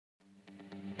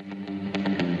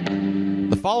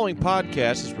The following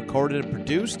podcast is recorded and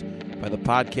produced by the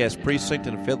Podcast Precinct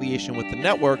in affiliation with the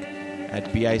network at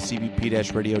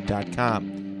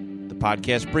bicbp-radio.com. The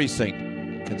Podcast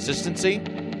Precinct. Consistency,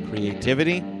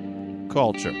 creativity,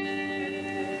 culture.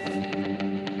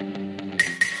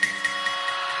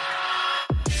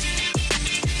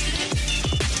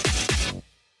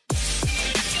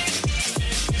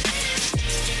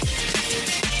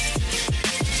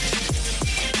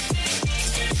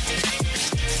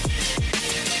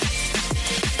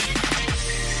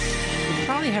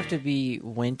 To be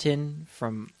Winton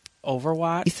from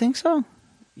Overwatch. You think so?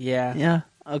 Yeah. Yeah.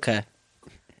 Okay.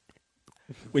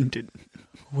 Winton.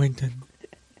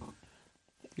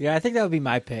 Yeah, I think that would be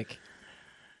my pick.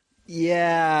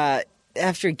 Yeah.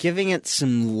 After giving it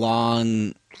some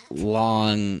long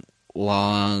thought.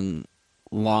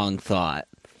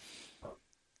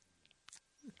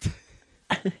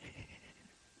 I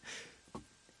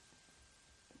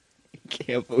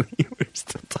can't believe we're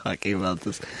still talking about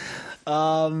this.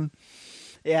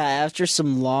 Yeah, after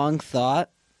some long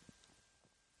thought,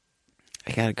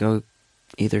 I gotta go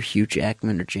either Hugh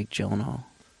Jackman or Jake Gyllenhaal.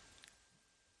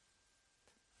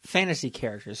 Fantasy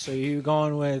characters. So you're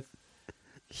going with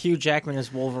Hugh Jackman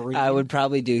as Wolverine? I would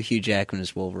probably do Hugh Jackman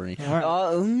as Wolverine.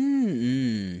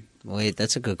 Right. Wait,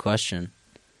 that's a good question.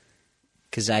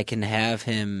 Because I can have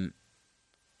him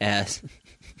as...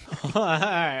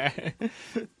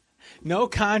 No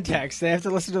context. They have to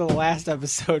listen to the last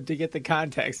episode to get the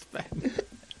context, Ben.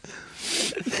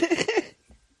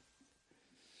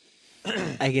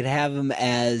 I could have him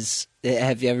as...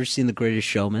 Have you ever seen The Greatest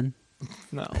Showman?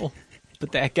 No.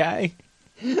 But that guy?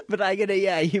 But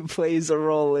he plays a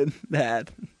role in that.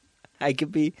 I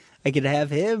could have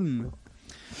him.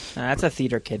 No, that's a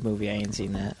theater kid movie. I ain't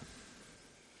seen that.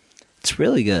 It's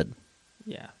really good.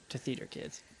 Yeah, to theater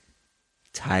kids.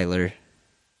 Tyler.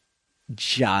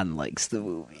 John likes the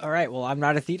movie. All right, well, I'm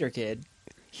not a theater kid.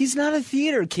 He's not a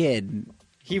theater kid.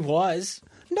 He was.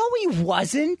 No, he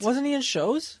wasn't. Wasn't he in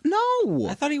shows? No.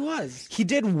 I thought he was. He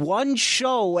did one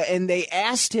show, and they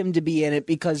asked him to be in it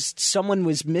because someone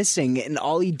was missing, and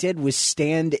all he did was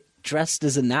stand dressed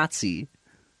as a Nazi.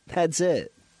 That's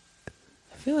it.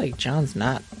 I feel like John's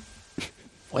not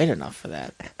white enough for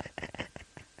that.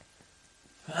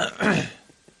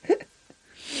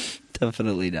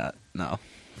 Definitely not. No,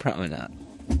 probably not.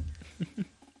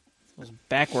 Most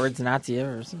backwards Nazi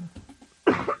ever seen.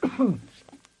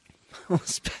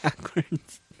 Most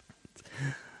backwards.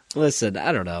 Listen,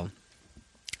 I don't know.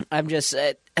 I'm just...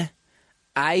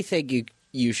 I think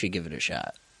you should give it a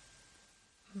shot.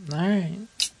 All right.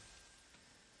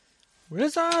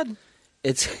 Wizard.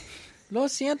 It's... Lo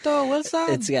siento, Wilson.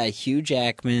 It's got Hugh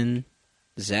Jackman,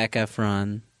 Zac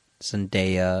Efron,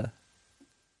 Zendaya,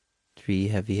 3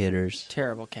 heavy hitters.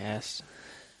 Terrible cast.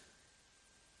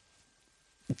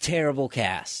 Terrible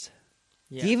cast.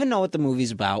 Yeah. Do you even know what the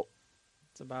movie's about?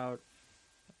 It's about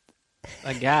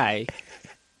a guy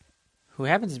who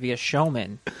happens to be a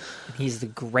showman, and he's the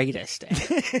greatest at it.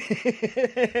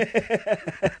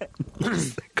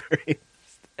 He's the greatest.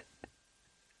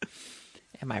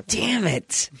 Am I wrong? Damn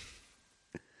it!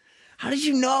 How did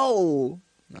you know?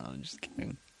 No, I'm just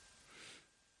kidding.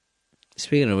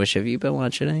 Speaking of which, have you been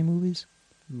watching any movies?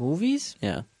 Movies?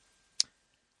 Yeah.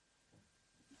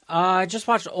 I just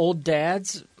watched Old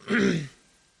Dads, which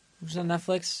is on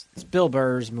Netflix. It's Bill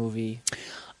Burr's movie.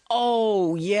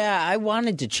 Oh, yeah, I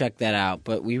wanted to check that out,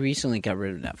 but we recently got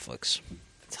rid of Netflix.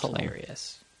 It's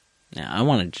hilarious. Yeah, I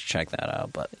wanted to check that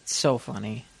out, but... It's so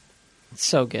funny. It's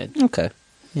so good. Okay,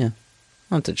 yeah.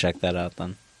 I'll have to check that out,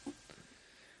 then.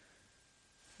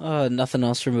 Nothing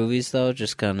else for movies, though?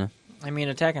 Just kind of... I mean,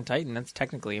 Attack on Titan, that's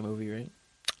technically a movie, right?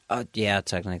 Yeah,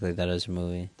 technically that is a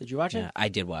movie. Did you watch Yeah, it? I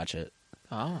did watch it.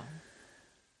 Oh.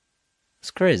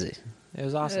 It's crazy. It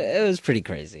was awesome. It was pretty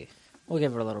crazy. We'll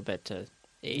give it a little bit to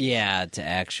age. Yeah, to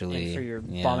actually... And for your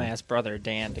bum-ass brother,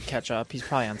 Dan, to catch up. He's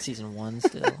probably on season 1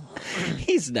 still.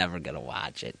 He's never going to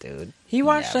watch it, dude. He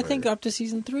watched, Never. I think, up to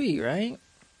season 3, right?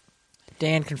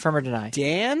 Dan, confirm or deny?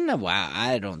 Dan? Wow,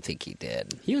 I don't think he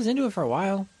did. He was into it for a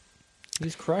while. He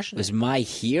was crushing It was My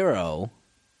Hero.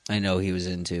 I know he was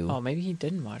into. Oh, maybe he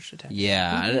didn't watch Attack.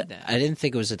 Yeah, Who did that? I didn't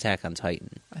think it was Attack on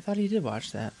Titan. I thought he did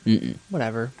watch that. Mm-mm.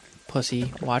 Whatever.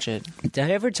 Pussy. Watch it. Did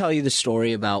I ever tell you the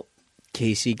story about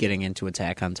Casey getting into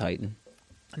Attack on Titan?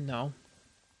 No.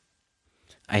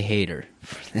 I hate her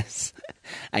for this.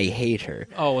 I hate her.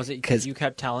 Oh, was it because you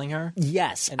kept telling her?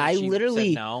 Yes, And then I she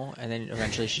literally... said no, and then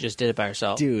eventually she just did it by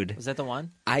herself. Dude. Was that the one?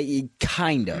 I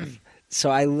kind of. So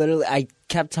I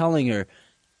kept telling her,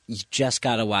 you just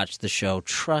got to watch the show.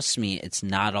 Trust me, it's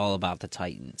not all about the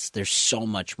Titans. There's so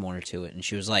much more to it. And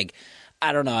she was like,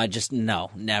 I don't know.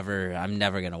 Never. I'm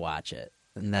never going to watch it.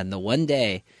 And then the one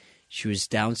day she was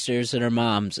downstairs at her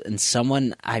mom's and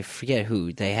someone, I forget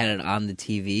who, they had it on the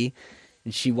TV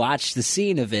and she watched the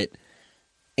scene of it.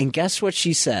 And guess what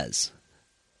she says?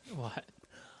 What?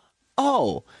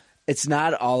 Oh, it's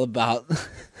not all about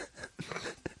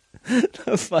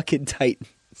the fucking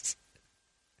Titans.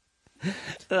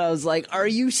 And I was like, are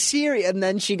you serious? And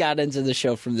then she got into the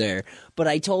show from there. But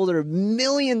I told her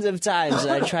millions of times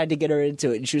and I tried to get her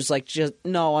into it. And she was like,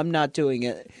 no, I'm not doing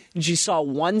it. And she saw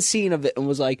one scene of it and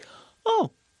was like,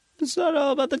 oh, it's not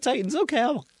all about the Titans. Okay,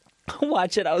 I'll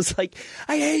watch it. I was like,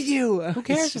 I hate you. Who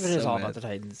cares if it is all about the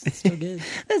Titans? It's still good.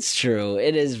 That's true.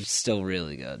 It is still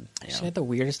really good. Yeah. She had the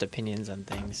weirdest opinions on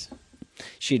things.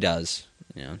 She does.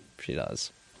 Yeah, she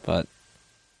does. But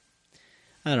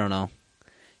I don't know.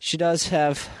 She does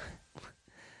have,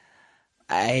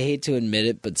 I hate to admit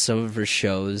it, but some of her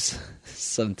shows,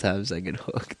 sometimes I get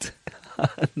hooked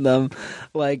on them.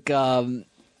 Like, I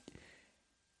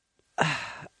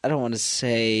don't want to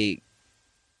say,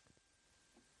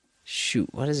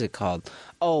 shoot, what is it called?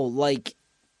 Oh, like,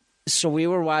 so we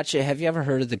were watching, have you ever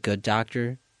heard of The Good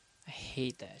Doctor? I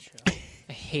hate that show.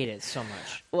 I hate it so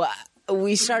much. Well,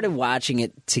 we started watching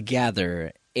it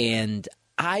together, and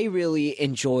I really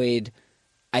enjoyed,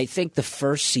 I think, the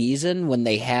first season when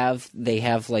they have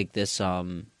like this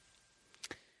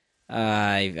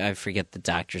I forget the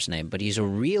doctor's name, but he's a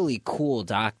really cool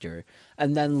doctor.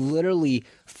 And then literally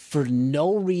for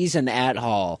no reason at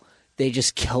all, they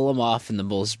just kill him off in the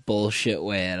most bullshit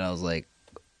way. And I was like,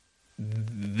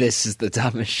 this is the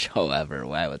dumbest show ever.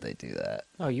 Why would they do that?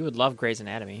 Oh, you would love Grey's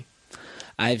Anatomy.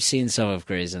 I've seen some of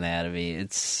Grey's Anatomy.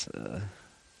 It's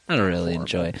I don't really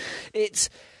enjoy it. It's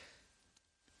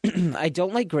I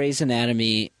don't like Grey's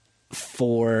Anatomy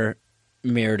for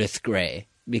Meredith Grey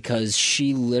because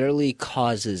she literally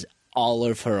causes all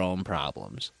of her own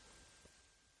problems.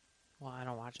 Well, I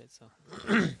don't watch it, so.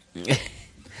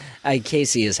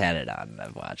 Casey has had it on, and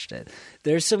I've watched it.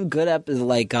 There's some good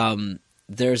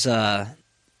there's a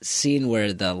scene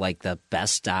where the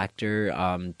best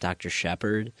doctor, Dr.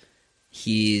 Shepard,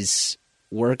 he's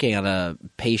working on a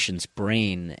patient's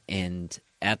brain, and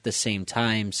at the same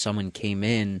time, someone came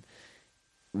in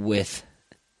with...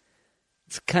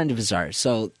 It's kind of bizarre.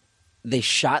 So they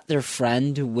shot their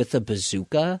friend with a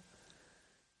bazooka,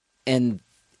 and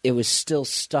it was still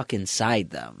stuck inside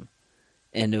them.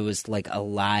 And it was like a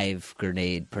live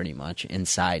grenade, pretty much,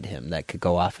 inside him that could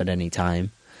go off at any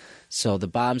time. So the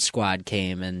bomb squad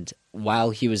came, and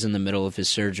while he was in the middle of his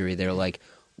surgery, they were like,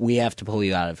 we have to pull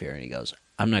you out of here. And he goes,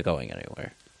 I'm not going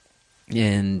anywhere.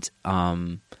 And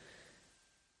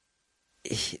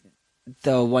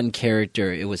the one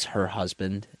character, it was her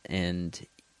husband, and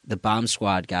the bomb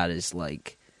squad guy is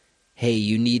like, hey,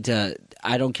 you need to,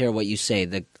 I don't care what you say,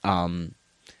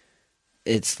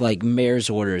 it's like mayor's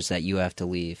orders that you have to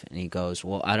leave. And he goes,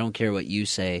 well, I don't care what you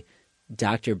say.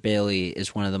 Dr. Bailey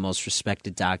is one of the most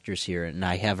respected doctors here, and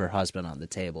I have her husband on the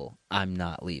table. I'm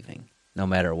not leaving, no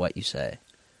matter what you say.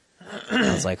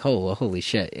 I was like, oh, well, holy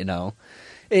shit, you know.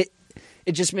 It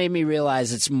just made me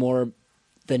realize it's more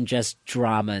than just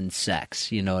drama and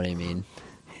sex, you know what I mean?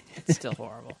 It's still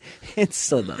horrible. It's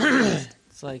still not best.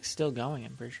 It's like still going,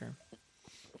 I'm pretty sure.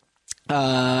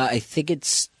 I think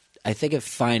it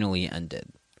finally ended.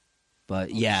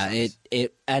 But yeah,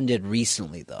 it ended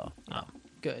recently though. Oh,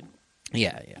 good.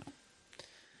 Yeah.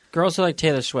 Girls who like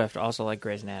Taylor Swift also like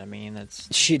Grey's Anatomy, and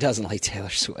that's She doesn't like Taylor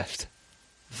Swift.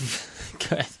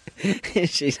 good.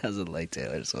 She doesn't like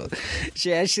Taylor Swift.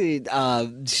 She actually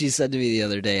she said to me the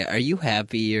other day, "Are you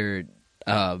happy or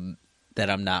that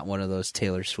I'm not one of those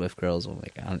Taylor Swift girls?" I'm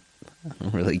like, I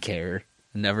don't really care. It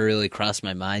never really crossed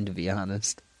my mind, to be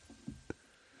honest.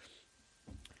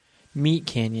 Meat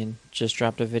Canyon just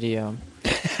dropped a video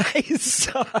I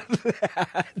saw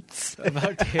that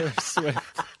about Taylor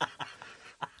Swift.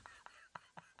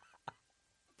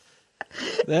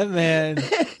 That man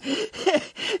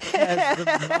has the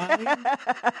mind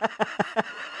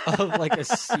of like a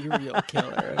serial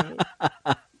killer.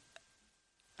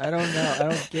 I don't know. I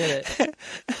don't get it.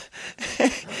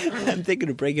 I'm thinking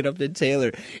of breaking up with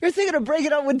Taylor. You're thinking of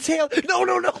breaking up with Taylor?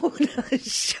 No.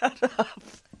 Shut up.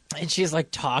 And she's like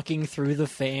talking through the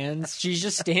fans. She's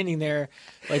just standing there,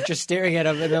 like just staring at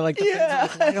him. And they're like, the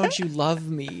fans are like, why don't you love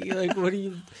me? Like, what do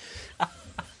you...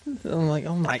 I'm like,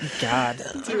 oh my God.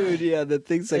 Dude, yeah, the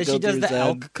things that and go she does through the his head.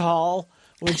 elk call.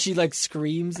 When she like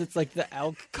screams, it's like the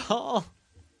elk call.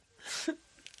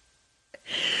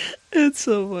 It's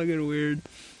so fucking weird.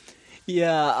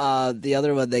 Yeah, the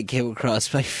other one that came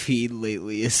across my feed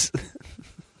lately is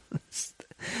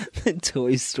the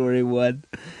Toy Story one,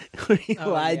 where he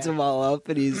lines them all up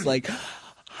and he's like,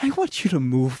 I want you to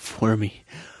move for me,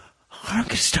 or I'm going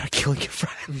to start killing your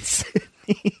friends.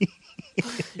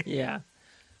 Yeah.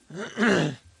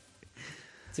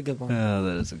 It's a good one. Oh,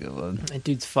 that is a good one. That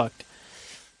dude's fucked.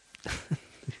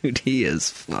 Dude, he is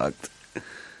fucked.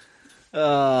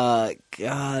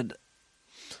 God.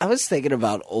 I was thinking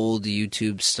about old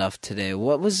YouTube stuff today.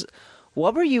 What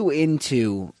were you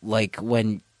into, like,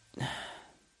 when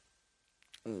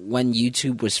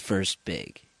YouTube was first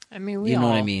big? I mean, You know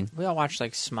what I mean? We all watched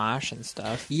like Smosh and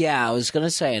stuff. Yeah, I was gonna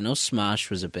say, I know Smosh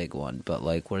was a big one, but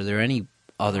like, were there any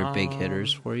other big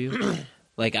hitters for you?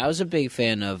 Like, I was a big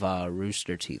fan of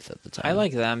Rooster Teeth at the time. I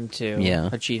like them too. Yeah.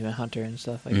 Achievement Hunter and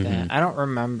stuff like that. I don't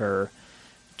remember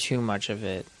too much of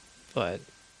it, but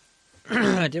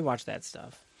I did watch that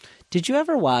stuff. Did you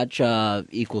ever watch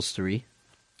Equals 3?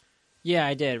 Yeah,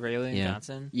 I did. Ray William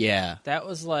Johnson. Yeah. That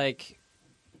was like,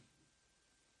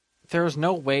 there was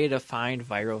no way to find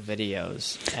viral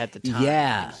videos at the time.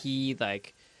 Yeah. And he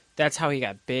that's how he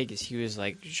got big, is he was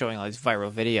like showing all these viral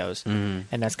videos,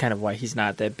 and that's kind of why he's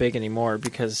not that big anymore,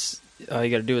 because all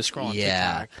you got to do is scroll on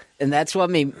TikTok. And that's what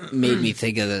made me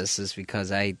think of this, is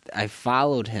because I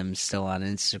followed him still on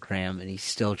Instagram, and he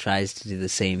still tries to do the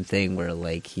same thing where,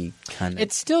 like, he kind of...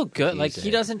 It's still good. Like,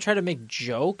 he doesn't try to make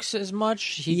jokes as much.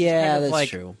 He just kind of, that's like,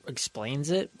 true.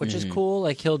 explains it, which is cool.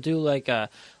 Like, he'll do, like a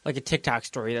TikTok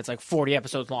story that's, like, 40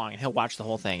 episodes long, and he'll watch the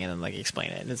whole thing and then, like, explain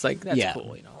it. And it's like, that's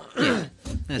cool, you know?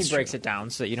 Yeah, he breaks it down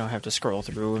so that you don't have to scroll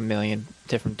through a million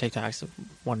different TikToks of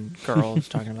one girl who's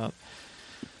talking about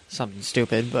something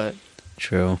stupid, but...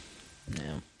 True.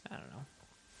 Yeah. I don't know.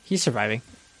 He's surviving.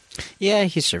 Yeah,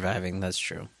 he's surviving. That's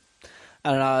true. I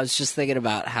don't know. I was just thinking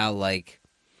about how, like,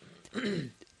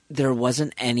 there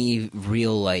wasn't any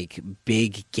real, like,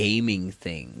 big gaming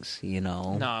things, you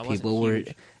know? No, it wasn't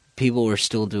huge. People were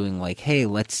still doing, like, hey,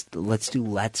 let's do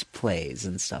Let's Plays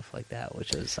and stuff like that,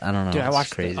 which is, I don't know. Dude, I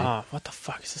watched crazy. what the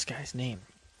fuck is this guy's name?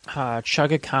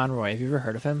 Chugga Conroy. Have you ever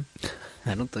heard of him?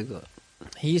 I don't think so.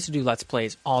 He used to do Let's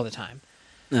Plays all the time.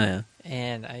 Oh, yeah.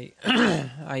 And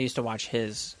I used to watch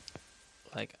his,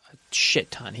 like, a shit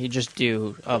ton. He'd just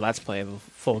do a Let's Play of a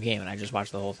full game, and I just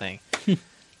watched the whole thing. It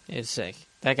was sick.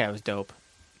 That guy was dope.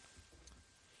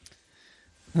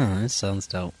 Oh, that sounds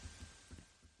dope.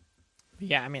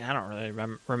 Yeah, I mean, I don't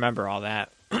really remember all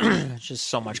that. It's just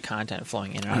so much content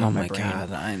flowing in and out of my brain.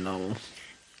 God, I know.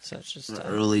 So it's just... The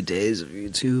early days of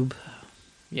YouTube.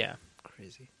 Yeah.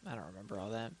 Crazy. I don't remember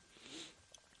all that.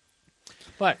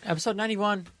 But episode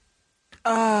 91.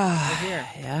 We're here.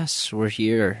 Yes, we're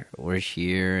here. We're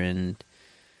here, and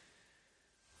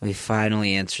we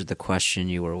finally answered the question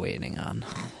you were waiting on.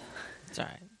 It's all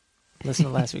right. Listen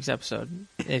to last week's episode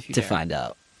if you to dare. find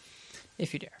out.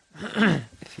 If you dare.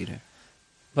 If you dare.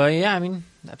 But yeah, I mean,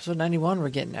 episode 91, we're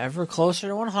getting ever closer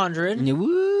to 100.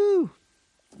 Woo!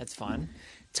 That's fun.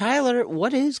 Tyler,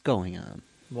 what is going on?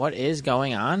 What is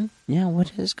going on? Yeah,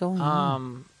 what is going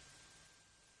on?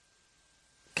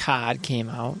 COD came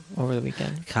out over the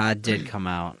weekend. COD did come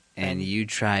out, and you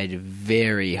tried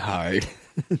very hard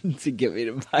to get me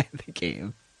to buy the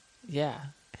game. Yeah.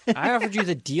 I offered you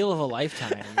the deal of a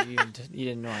lifetime. You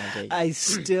didn't know how to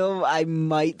take it. I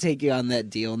might take you on that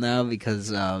deal now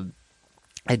because I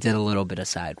did a little bit of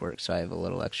side work, so I have a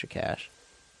little extra cash.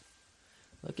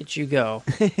 Look at you go.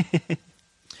 It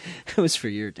was for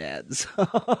your dad,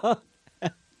 so...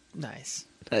 Nice.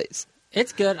 Nice.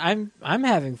 It's good. I'm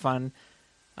having fun.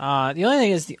 The only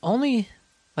thing is, the only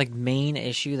like main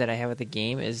issue that I have with the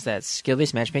game is that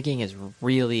skill-based matchmaking is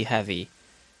really heavy.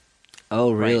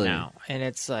 Oh, really? Right now. And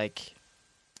it's like,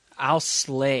 I'll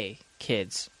slay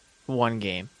kids one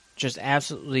game. Just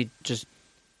absolutely just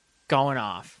going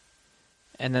off.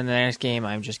 And then the next game,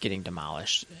 I'm just getting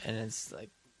demolished. And it's like,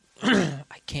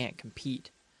 I can't compete.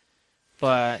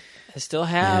 But I still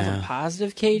have a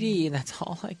positive KD, and that's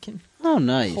all I can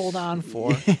hold on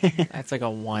for. That's like a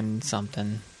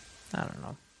 1-something. I don't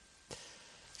know.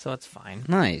 So it's fine.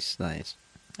 Nice. I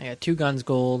got 2 guns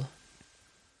gold.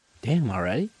 Damn,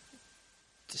 already?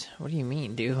 What do you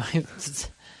mean, dude?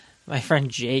 My friend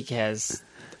Jake has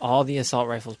all the assault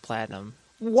rifles platinum.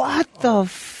 What the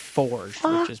Forged,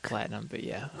 fuck? which is platinum, but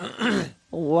yeah.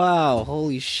 Wow,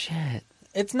 holy shit.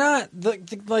 It's not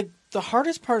the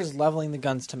hardest part is leveling the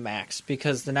guns to max,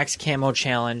 because the next camo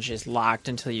challenge is locked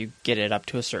until you get it up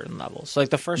to a certain level. So like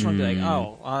the first one would be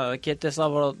like, get this gun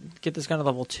to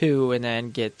level 2 and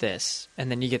then get this, and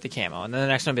then you get the camo, and then the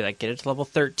next one would be like, get it to level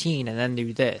 13 and then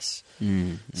do this.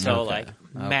 So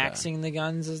maxing the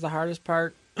guns is the hardest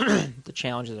part. The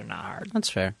challenges are not hard. That's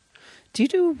fair. Do you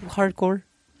do hardcore?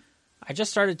 I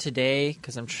just started today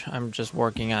because I'm just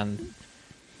working on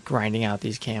grinding out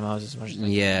these camos as much as I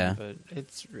can. But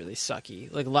it's really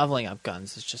sucky. Like leveling up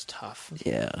guns is just tough.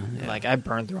 Yeah. Like I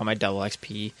burned through all my double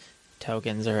XP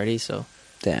tokens already, so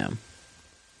damn.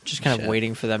 Just kind of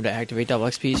waiting for them to activate double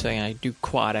XP so I can do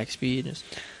quad XP. Just...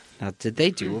 Now, did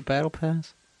they do a battle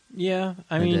pass? Yeah,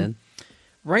 I mean,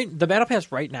 the battle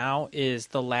pass right now is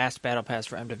the last battle pass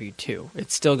for MW2.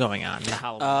 It's still going on. The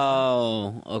Halloween.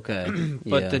 Oh, okay.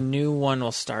 But the new one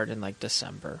will start in like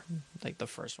December, like the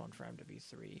first one for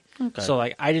MW3. Okay. So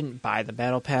like I didn't buy the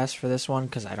battle pass for this one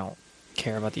because I don't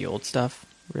care about the old stuff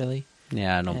really.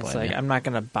 Yeah, I don't blame It's like you. I'm not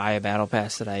gonna buy a battle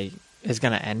pass that is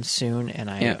gonna end soon, and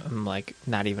I'm like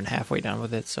not even halfway done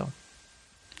with it. So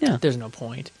there's no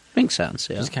point. Makes sense.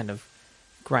 Yeah, just kind of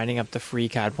grinding up the free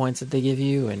COD points that they give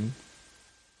you and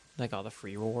like all the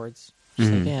free rewards.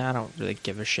 Just like, I don't really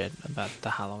give a shit about the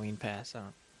Halloween pass. I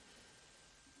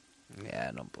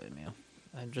don't blame you.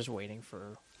 I'm just waiting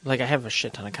for I have a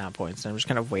shit ton of comp points, and I'm just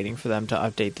kind of waiting for them to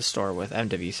update the store with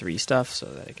MW3 stuff so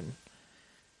that I can.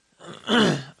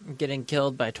 I'm getting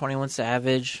killed by 21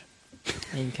 Savage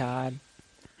in COD.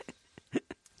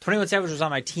 21 Savage was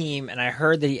on my team, and I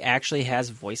heard that he actually has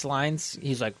voice lines.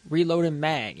 He's like, reload and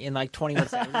mag in like 21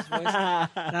 Savage's voice.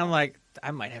 And I'm like, I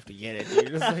might have to get it, dude.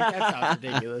 It's like, that sounds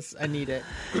ridiculous. I need it.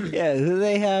 Yeah, who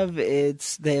they have?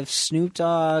 They have Snoop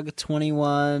Dogg,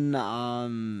 21,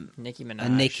 Nicki Minaj.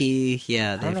 Nicki,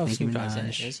 yeah. I don't know if Snoop Dogg's in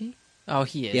it, is he? Oh,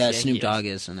 he is. Yeah, Snoop Dogg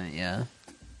is in it, yeah.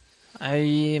 I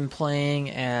am playing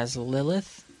as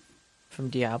Lilith from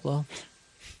Diablo.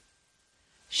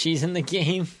 She's in the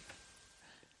game.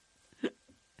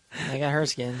 I got her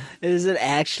skin. Is it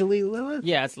actually Lilith?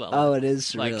 Yeah, it's Lilith. Oh, it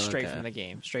is like really, straight okay. from the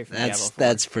game, straight from Diablo 4.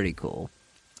 That's pretty cool.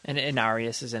 And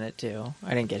Inarius is in it too.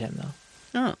 I didn't get him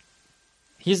though. Oh,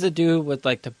 he's the dude with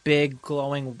like the big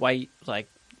glowing white like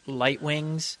light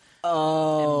wings.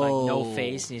 Oh, and like no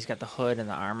face, and he's got the hood and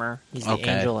the armor. He's the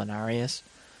angel Inarius.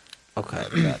 Okay,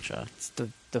 gotcha. It's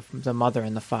the mother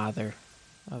and the father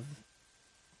of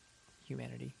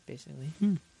humanity, basically.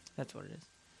 That's what it is.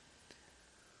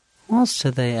 What else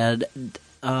did they add?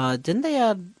 Didn't they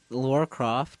add Lara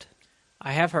Croft?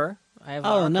 I have her. I have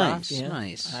Lara nice, Croft, yeah.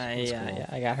 Nice. Yeah,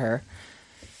 I got her.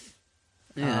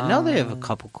 Yeah, now they have a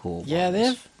couple cool ones.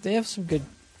 Yeah, they have some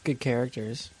good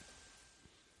characters.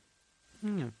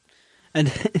 And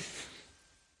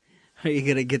are you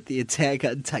gonna get the Attack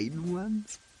on Titan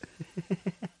ones?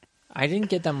 I didn't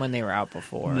get them when they were out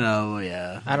before. No,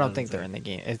 yeah. I don't think they're in the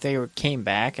game. If they came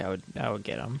back, I would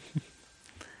get them.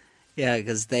 Yeah,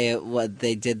 because they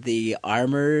did the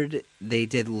armored, they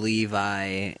did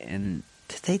Levi, and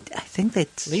I think they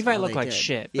Levi looked like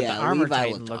shit, but the armored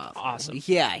Titan looked awesome.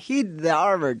 Yeah, the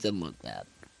armor didn't look bad.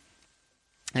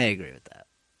 I agree with that.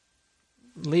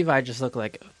 Levi just looked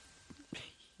like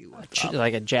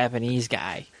a Japanese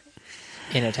guy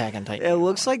in Attack on Titan. It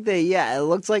looks like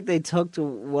they took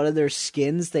one of their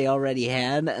skins they already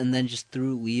had and then just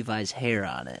threw Levi's hair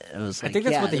on it. It was like, I think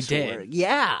that's what they did.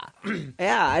 Yeah,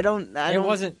 yeah. It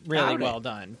wasn't really well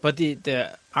done, but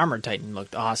the armored Titan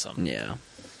looked awesome. Yeah,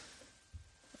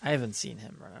 I haven't seen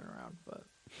him running around, but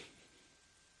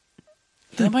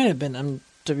that might have been MW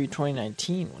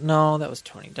 2019. No, that was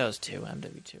 2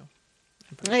 MW2.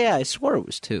 Yeah, I swore it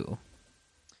was 2.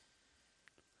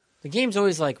 The game's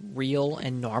always like real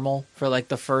and normal for like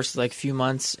the first like few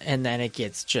months, and then it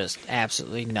gets just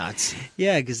absolutely nuts.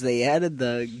 Yeah, because they added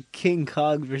the King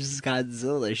Kong versus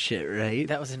Godzilla shit, right?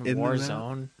 That was in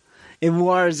Warzone. In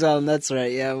Warzone, that's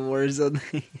right. Yeah,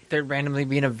 Warzone. There'd randomly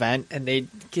be an event, and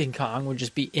King Kong would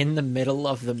just be in the middle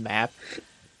of the map.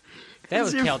 That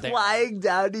was killed. Flying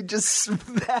down, he'd just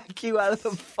smack you out of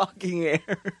the fucking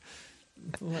air.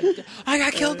 I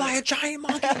got killed by a giant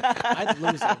monkey. I'd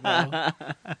lose it, bro.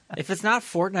 If it's not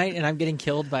Fortnite and I'm getting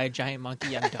killed by a giant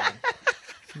monkey, I'm done.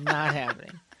 Not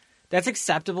happening. That's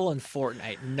acceptable in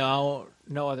Fortnite. No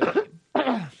other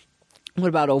game. What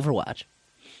about Overwatch?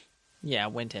 Yeah,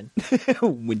 Winton.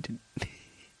 Winton.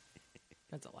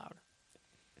 That's allowed.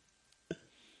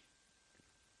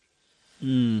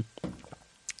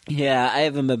 Yeah, I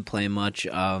haven't been playing much.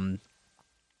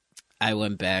 I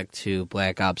went back to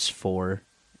Black Ops 4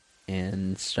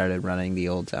 and started running the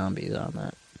old zombies on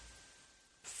that.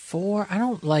 4? I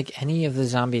don't like any of the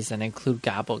zombies that include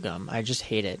Gobblegum. I just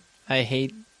hate it.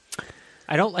 I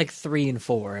don't like 3 and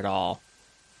 4 at all.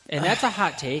 And that's a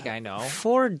hot take, I know.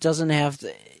 4 doesn't have...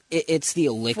 It's the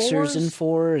elixirs in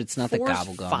 4. It's not the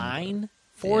Gobblegum. Fine.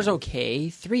 4's okay.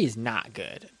 3 is not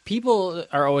good. People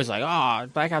are always like, "Oh,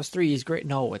 Black Ops 3 is great."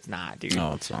 No, it's not, dude.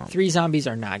 No, it's not. 3 zombies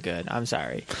are not good. I'm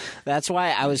sorry. That's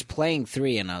why I was playing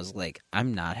 3, and I was like,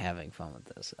 I'm not having fun with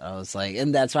this. I was like,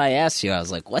 and that's why I asked you. I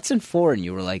was like, what's in 4? And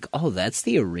you were like, oh, that's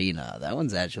the arena. That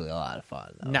one's actually a lot of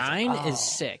fun. 9 like, is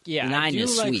sick. Yeah, 9 I do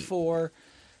is like sweet. 4,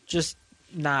 just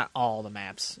not all the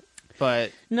maps.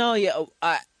 But No, yeah,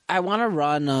 I want to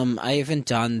run. I haven't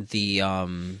done the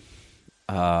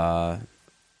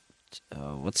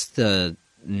what's the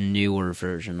newer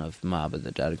version of Mob of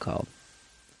the Dead called?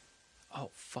 oh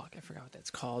fuck, I forgot what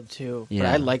that's called too. Yeah.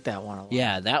 But I like that one a lot.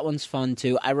 Yeah, that one's fun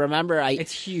too. I remember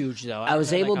It's huge though. I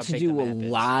was really able like how to big do the a map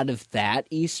is. lot of that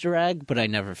Easter egg, but I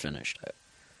never finished it.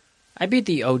 I beat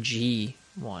the OG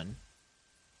one.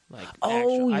 Like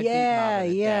Oh I beat yeah, Mob of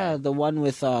the yeah, Dead. the one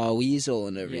with Weasel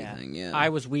and everything. Yeah, I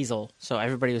was Weasel, so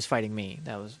everybody was fighting me.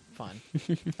 That was fun.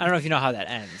 I don't know if you know how that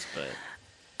ends, but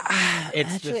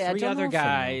it's Actually, I the 3 don't know other if I know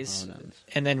guys, how it ends.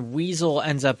 and then Weasel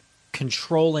ends up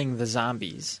controlling the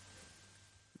zombies.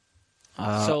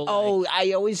 So,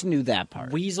 I always knew that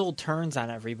part. Weasel turns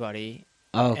on everybody,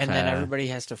 Okay. and then everybody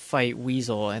has to fight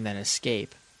Weasel and then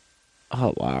escape.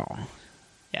 Oh wow!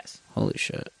 Yes, Holy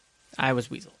shit! I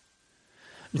was Weasel.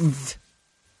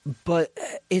 But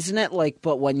isn't it like?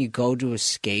 But when you go to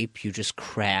escape, you just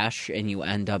crash and you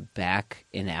end up back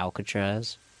in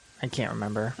Alcatraz. I can't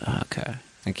remember. Okay,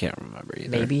 I can't remember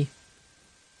either. Maybe.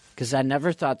 Because I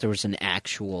never thought there was an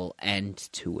actual end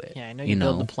to it. Yeah, I know you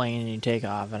build the plane and you take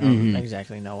off. I don't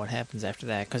exactly know what happens after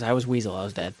that because I was Weasel. I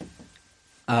was dead.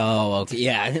 Oh, okay.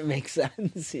 Yeah, it makes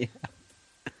sense. Yeah.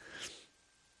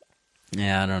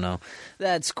 Yeah, I don't know.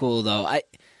 That's cool though.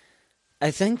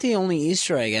 I think the only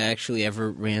Easter egg I actually ever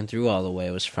ran through all the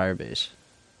way was Firebase.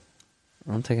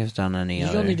 I don't think I've done any Did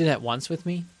other. you only do that once with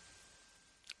me?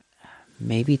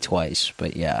 Maybe twice,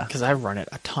 but yeah. Because I run it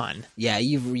a ton. Yeah,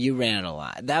 you ran it a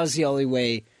lot. That was the only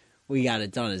way we got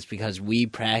it done is because we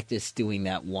practiced doing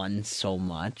that one so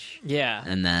much. Yeah.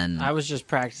 And then I was just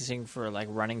practicing for like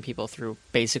running people through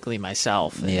basically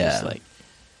myself. And Yeah. just, like,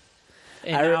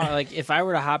 and now, like if I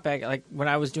were to hop back, like when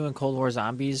I was doing Cold War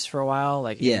Zombies for a while,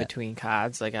 like in between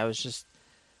CODs, like I would just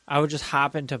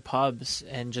hop into pubs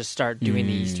and just start doing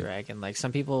the Easter egg. And like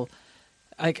some people,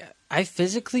 like I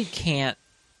physically can't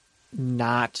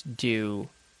not do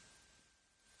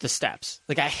the steps.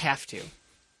 Like I have to.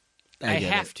 I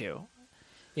have to.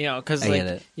 You know, because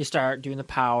like you start doing the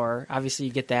power. Obviously,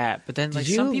 you get that, but then like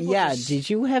some people. Yeah, did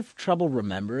you have trouble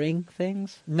remembering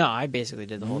things? No, I basically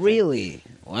did the whole thing. Really?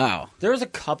 Wow. There was a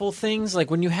couple things like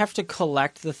when you have to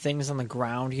collect the things on the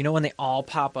ground. You know, when they all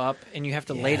pop up and you have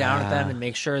to lay down at them and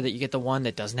make sure that you get the one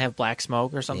that doesn't have black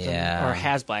smoke or something, or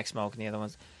has black smoke, and the other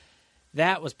ones.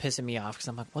 That was pissing me off because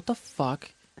I'm like, what the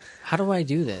fuck? How do I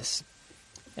do this?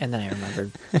 And then I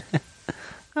remembered.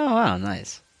 Oh wow,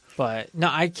 nice. But no,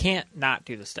 I can't not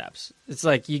do the steps. It's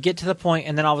like you get to the point,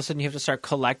 and then all of a sudden you have to start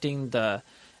collecting the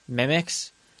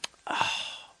mimics.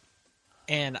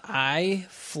 And I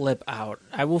flip out.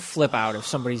 I will flip out if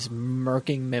somebody's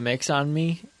murking mimics on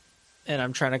me, and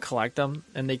I'm trying to collect them,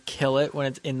 and they kill it when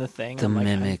it's in the thing. The I'm like,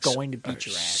 mimics I'm going to beat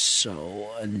your ass.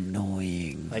 So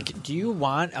annoying. Like, do you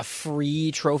want a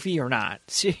free trophy or not?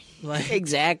 Like,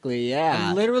 exactly. Yeah.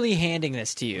 I'm literally handing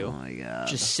this to you. Oh my god.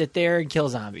 Just sit there and kill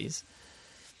zombies.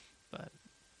 But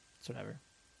it's whatever.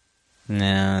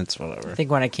 Nah, it's whatever. I think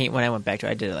when I went back to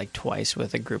it, I did it like twice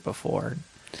with a group of 4.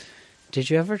 Did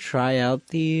you ever try out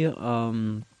the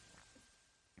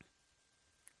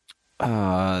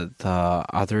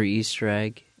other Easter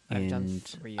egg I've done in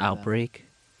 3 of them. Outbreak?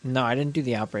 No, I didn't do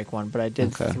the Outbreak one, but I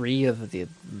did 3 of the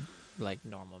like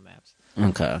normal maps.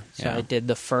 Okay. So I did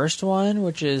the first one,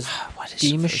 which is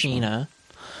D Machina.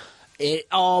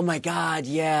 Oh my god,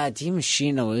 yeah, D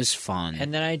Machina was fun.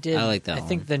 And then I did I like that I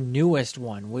think the newest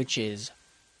one, which is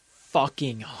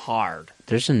fucking hard.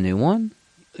 There's a new one?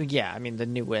 Yeah, I mean the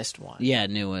newest one. Yeah,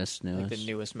 newest. Like the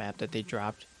newest map that they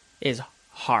dropped is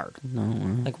hard.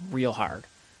 No. Like real hard.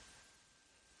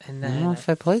 And then I don't know if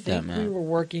I played think that map. we were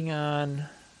working on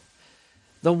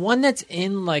the one that's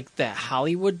in like the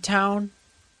Hollywood town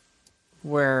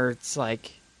where it's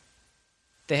like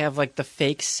they have like the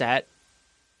fake set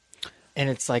and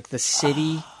it's like the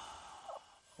city.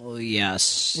 Oh,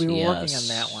 yes. We were working on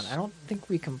that one. I don't think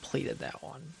we completed that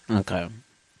one. Okay.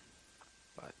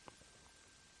 But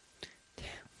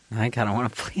I kind of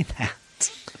want to play that.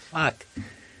 Fuck.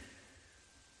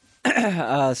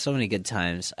 So many good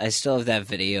times. I still have that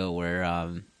video where,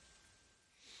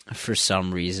 for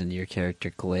some reason, your character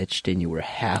glitched and you were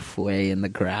halfway in the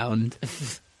ground.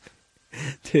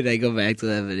 Dude, I go back to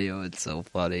that video. It's so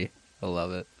funny. I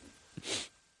love it.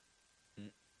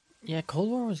 yeah, Cold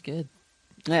War was good.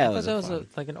 Yeah, I thought that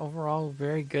was like an overall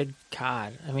very good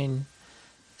COD. I mean,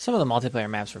 some of the multiplayer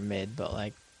maps were mid, but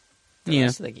like the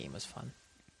rest of the game was fun.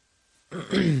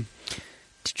 Did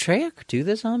Treyarch do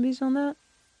the zombies on that?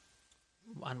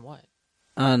 On what?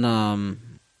 On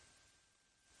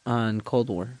Cold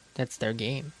War. That's their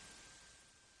game.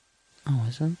 Oh,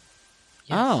 is it?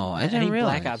 Yes. Oh, I didn't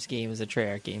realize. Black Ops game is a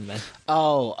Treyarch game, then.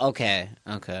 Oh, okay.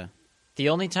 The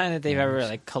only time that they've ever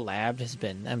like collabed has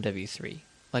been MW3.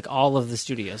 Like all of the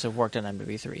studios have worked on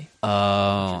MW3.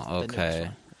 Oh, okay.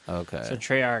 Okay. So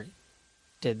Treyarch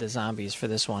did the zombies for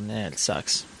this one, and it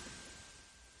sucks.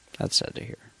 That's sad to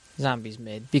hear. Zombies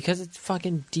mid because it's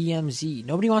fucking DMZ.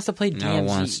 Nobody wants to play DMZ. No one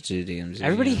wants to do DMZ.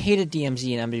 Everybody hated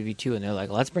DMZ in MW2, and they're like,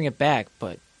 "Let's bring it back."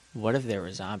 But what if there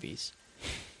were zombies?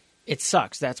 It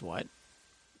sucks. That's what.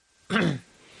 It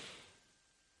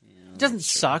doesn't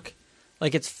suck.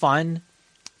 Like it's fun.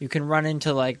 You can run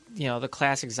into like the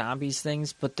classic zombies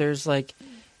things, but there's like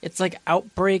it's like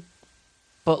Outbreak,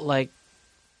 but like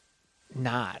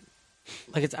not.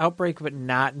 Like it's Outbreak, but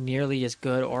not nearly as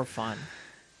good or fun.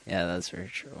 Yeah, that's very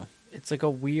true. It's like a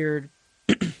weird,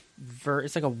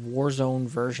 it's like a Warzone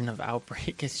version of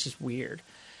Outbreak. It's just weird.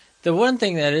 The one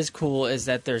thing that is cool is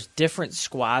that there's different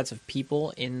squads of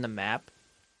people in the map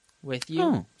with you.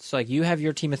 Oh. So like you have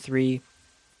your team of 3,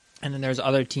 and then there's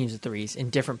other teams of 3s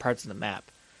in different parts of the map.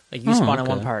 Like you spawn in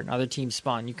one part, and other teams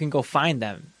spawn. You can go find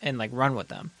them and like run with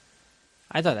them.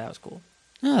 I thought that was cool.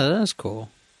 Oh, that's cool.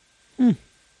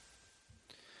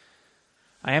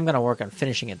 I am going to work on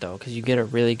finishing it, though, because you get a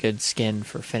really good skin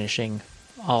for finishing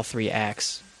all 3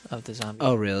 acts of the zombie.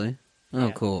 Oh, really? Oh,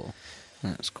 Yeah. cool.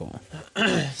 That's cool.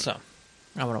 So,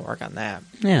 I want to work on that.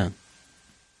 Yeah.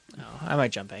 Oh, I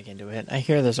might jump back into it. I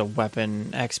hear there's a weapon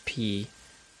XP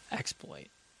exploit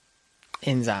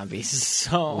in zombies,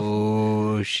 so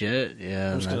Oh, shit.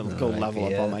 Yeah. I'm just going to go level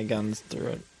up all my guns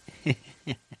through it.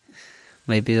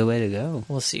 Might be the way to go.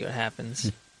 We'll see what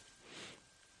happens.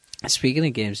 Speaking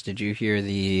of games, did you hear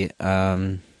the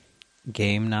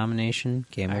game nomination?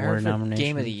 Game I Award heard for nomination?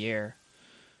 Game of the Year.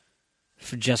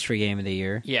 Just for Game of the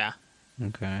Year? Yeah.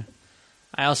 Okay.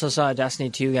 I also saw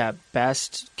Destiny 2 got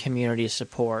Best Community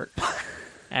Support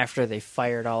after they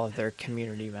fired all of their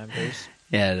community members.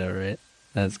 Yeah, I know, right?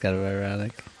 That's kind of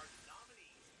ironic.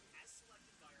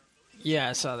 Yeah,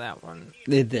 I saw that one.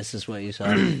 This is what you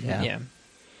saw? Yeah.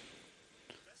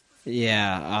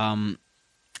 Yeah,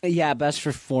 yeah, best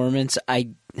performance.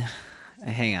 Hang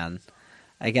on.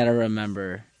 I gotta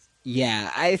remember.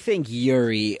 Yeah, I think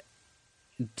Yuri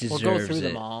deserves it. We'll go through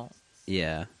them all.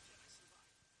 Yeah.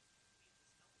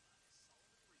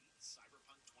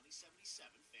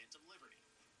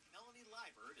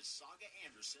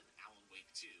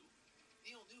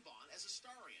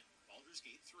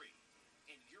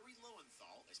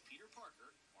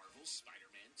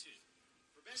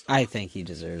 I think he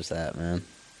deserves that, man.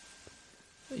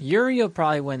 Yuri will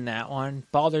probably win that one.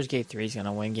 Baldur's Gate 3 is going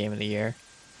to win Game of the Year.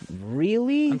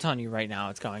 Really? I'm telling you right now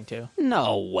it's going to.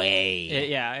 No way.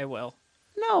 Yeah, it will.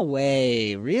 No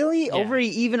way. Really? Yeah.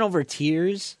 Even over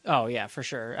Tears? Oh, yeah, for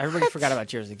sure. Everybody forgot about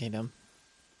Tears of the Kingdom.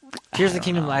 Tears of the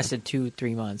Kingdom lasted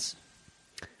 2-3 months.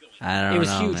 I don't know. It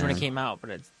was huge man. when it came out,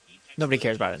 but nobody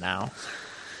cares about it now.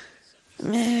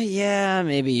 Yeah,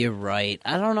 maybe you're right.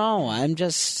 I don't know. I'm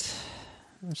surprised.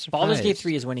 Baldur's Gate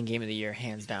 3 is winning Game of the Year,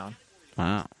 hands down.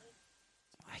 Wow.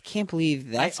 I can't believe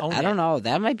that's... own I don't it. know.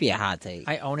 That might be a hot take.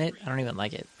 I own it. I don't even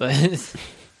like it, but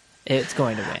it's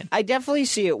going to win. I definitely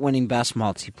see it winning best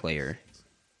multiplayer.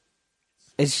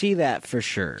 I see that for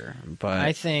sure, but...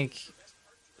 I think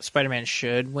Spider-Man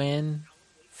should win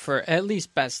for at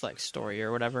least best like story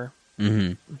or whatever.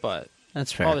 Mm-hmm. But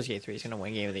That's fair. Baldur's Gate 3 is going to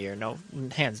win Game of the Year. No,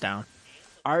 hands down.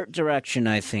 Art direction,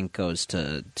 I think, goes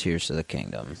to Tears of the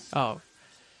Kingdom. Oh.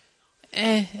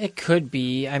 It could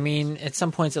be. I mean, at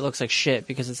some points it looks like shit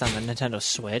because it's on the Nintendo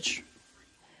Switch.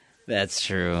 That's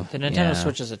true. The Nintendo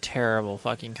Switch is a terrible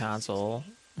fucking console.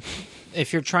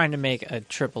 If you're trying to make a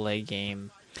AAA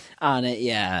game on it,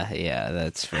 yeah,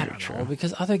 that's very I don't true. know,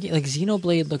 because other like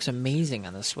Xenoblade looks amazing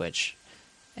on the Switch,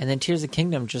 and then Tears of the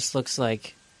Kingdom just looks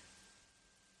like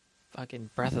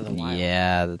fucking Breath of the Wild.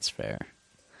 Yeah, that's fair.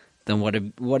 Then what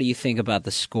do you think about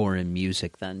the score and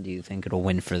music? Then do you think it'll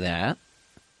win for that?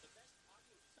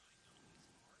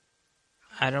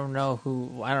 I don't know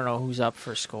who's up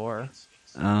for score.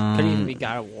 Could even be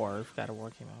God of War if God of War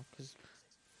came out. 'Cause...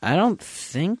 I don't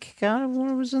think God of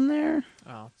War was in there.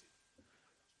 Oh.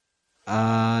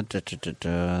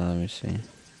 Let me see.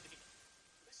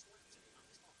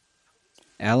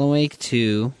 Alan Wake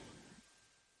 2.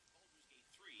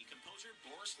 Composer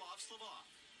Borislav Slavov.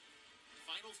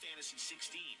 Final Fantasy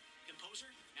 16. Composer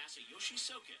Masayoshi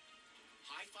Soken.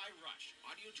 Hi-Fi Rush,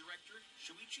 audio director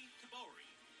Shuichi Kobori,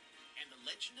 and The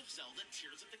Legend of Zelda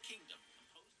Tears of the Kingdom,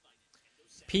 composed by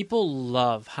Nintendo. People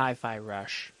love Hi-Fi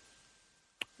Rush.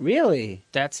 Really?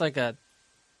 That's like a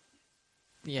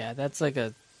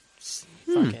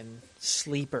fucking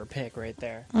sleeper pick right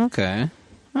there. Okay.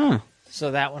 Huh.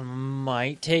 So that one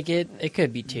might take it. It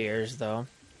could be Tears though.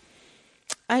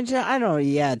 I don't.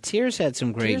 Yeah, Tears had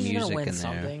some great Tears is gonna music win in there.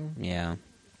 something. Yeah.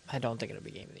 I don't think it'll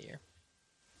be Game of the Year.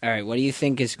 All right. What do you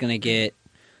think is going to get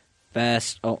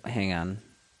best? Oh, hang on.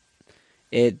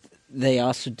 They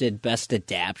also did best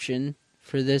adaptation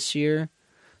for this year.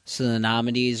 So the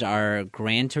nominees are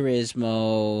Gran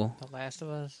Turismo, The Last of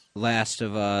Us. Last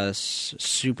of Us,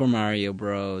 Super Mario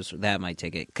Bros. That might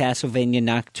take it. Castlevania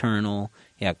Nocturnal.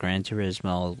 Yeah, Gran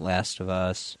Turismo, Last of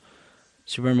Us,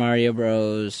 Super Mario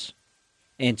Bros.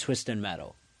 And Twisted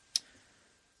Metal.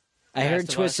 I heard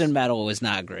Twisted Metal was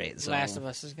not great. So. Last of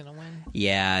Us is gonna win.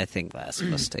 Yeah, I think Last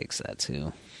of Us takes that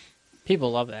too.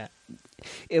 People love that.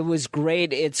 It was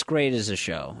great. It's great as a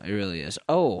show. It really is.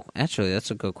 Oh, actually,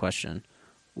 that's a good question.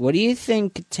 What do you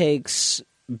think takes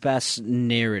best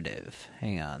narrative?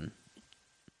 Hang on.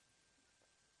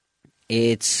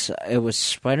 It was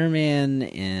Spider-Man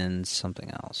and something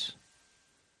else.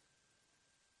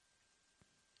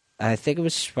 I think it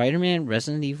was Spider-Man,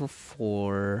 Resident Evil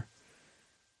 4.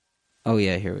 Oh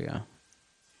yeah, here we go.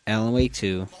 Alan Wake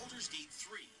 2. Baldur's Gate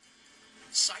 3,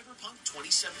 Cyberpunk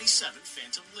 2077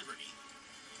 Phantom Liberty,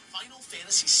 Final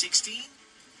Fantasy 16,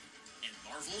 and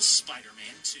Marvel's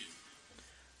Spider-Man 2.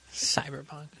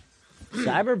 Cyberpunk.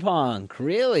 Cyberpunk,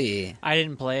 really? I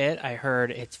didn't play it. I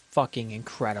heard it's fucking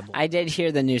incredible. I did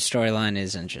hear the new storyline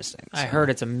is interesting. I heard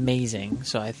it's amazing.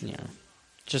 So I think,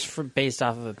 just based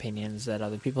off of opinions that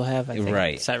other people have, I think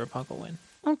Cyberpunk will win.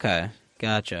 Okay,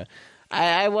 gotcha.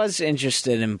 I was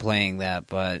interested in playing that,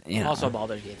 but you know, Also,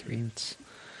 Baldur's Gate 3.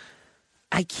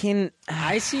 I can.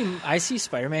 I see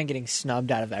Spider-Man getting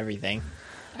snubbed out of everything.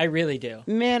 I really do.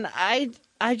 Man,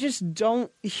 I just don't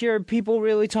hear people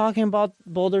really talking about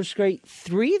Baldur's Gate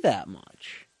 3 that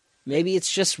much. Maybe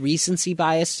it's just recency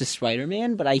bias to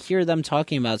Spider-Man, but I hear them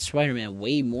talking about Spider-Man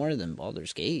way more than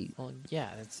Baldur's Gate. Well, yeah,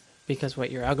 that's because what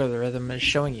your algorithm is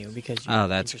showing you. Because you're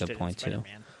that's a good interested in point too.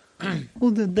 Spider-Man. Well,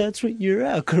 then that's what your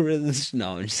algorithms.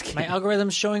 No, I'm just kidding. My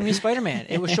algorithm's showing me Spider-Man.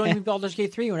 It was showing me Baldur's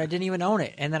Gate 3 when I didn't even own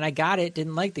it, and then I got it.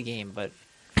 Didn't like the game, but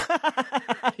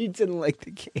You didn't like the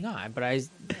game. no, but I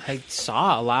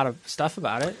saw a lot of stuff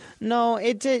about it. No,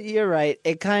 it did. You're right.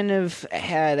 It kind of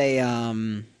had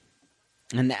an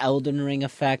Elden Ring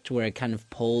effect where it kind of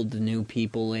pulled new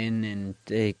people in, and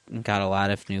it got a lot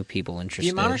of new people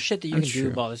interested. The amount of shit that you That's can do true.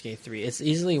 with Baldur's Gate 3, it's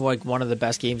easily like one of the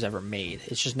best games ever made.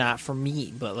 It's just not for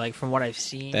me, but like from what I've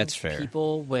seen, That's fair.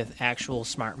 People with actual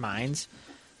smart minds,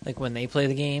 like when they play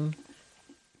the game,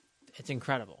 it's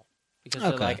incredible. Because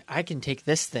they're like, I can take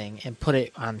this thing and put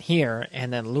it on here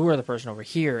and then lure the person over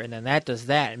here, and then that does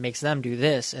that and makes them do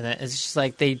this. And it's just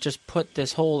like they just put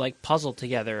this whole like puzzle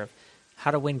together of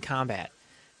how to win combat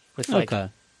with like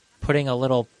putting a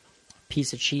little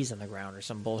piece of cheese on the ground or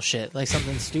some bullshit, like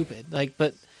something stupid. Like,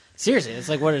 but seriously, it's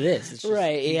like what it is. It's just,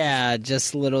 Right, yeah,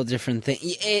 just little different things.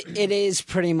 It is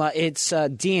pretty much, it's a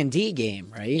D&D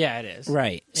game, right? Yeah, it is.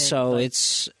 Right, And, so like,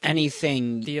 it's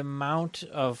anything. the amount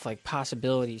of like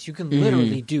possibilities, you can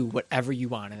literally do whatever you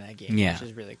want in that game, Yeah. which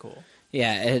is really cool.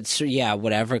 Yeah,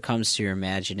 whatever comes to your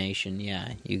imagination,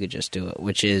 yeah, you could just do it,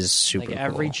 which is super Like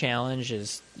every cool. challenge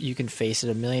is, you can face it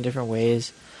a million different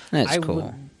ways. That's I cool.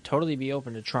 would totally be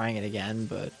open to trying it again,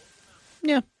 but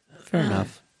Yeah, fair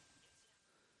enough.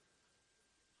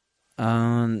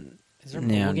 is there a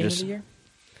mobile game of the year?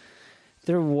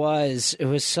 There was. It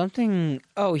was something.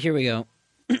 Oh, here we go.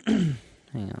 Hang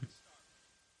on.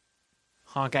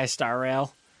 Honkai Star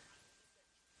Rail.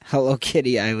 Hello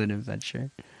Kitty Island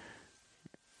Adventure.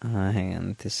 Hang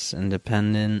on. This is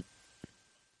independent.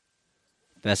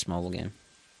 Best mobile game.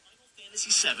 Final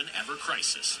Fantasy VII Ever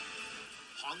Crisis,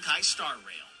 Honkai Star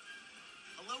Rail,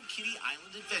 Hello Kitty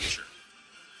Island Adventure,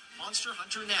 Monster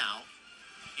Hunter Now,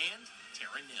 and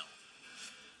Terra Nil.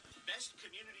 Best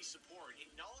community support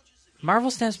acknowledges that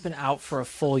Marvel Snap's been out for a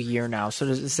full year now, so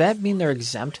does that mean they're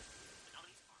exempt?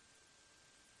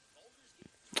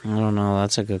 I don't know.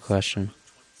 That's a good question.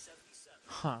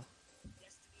 Huh.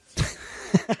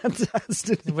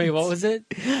 Wait, what was it?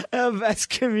 Best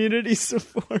community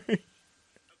support.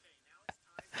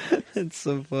 It's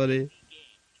so funny.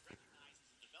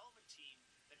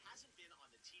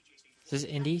 Is this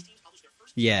indie?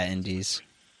 Yeah, indies.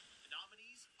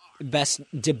 Best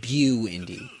debut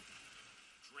indie.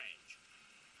 Dredge,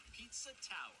 Pizza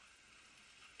Tower,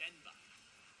 Denba,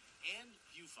 and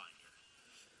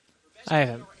Viewfinder. I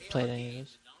haven't played any of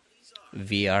those.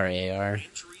 VRAR.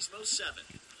 Gran Turismo 7,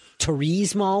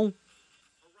 Turismo?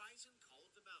 Horizon Call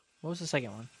of the Mountain, What was the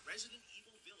second one? Resident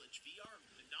Evil Village VR.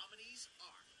 The nominees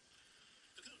are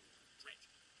Cocoon, Dread,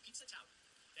 Pizza Tower,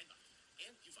 Venba,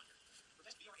 and Viewfinder. For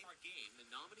best VR AR game, the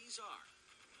nominees are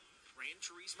Gran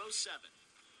Turismo 7,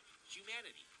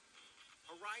 Humanity,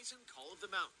 Horizon Call of the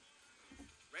Mountain,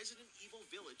 Resident Evil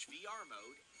Village VR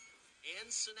mode,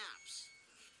 and Synapse.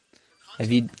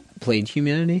 Have you played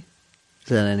Humanity? Is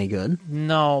that any good?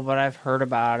 No, but I've heard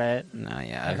about it. No,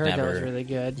 yeah, I I've heard never. that was really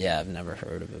good. Yeah, I've never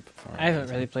heard of it before. I haven't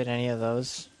really played any of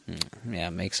those. Yeah,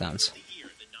 it makes sense. The year,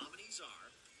 the nominees are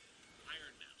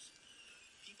Iron Mouse,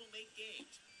 People Make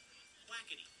Games,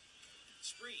 Whackity,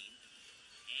 Screen,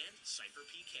 and Cypher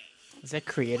PK. Is that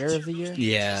creator of the year?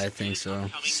 Yeah, I think so.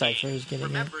 Cypher is getting it.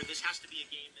 Remember, this has to be a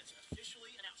game that's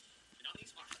officially announced. The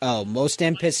nominees are Oh,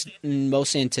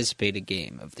 most anticipated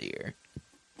game of the year.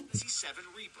 Fantasy 7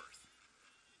 Rebirth,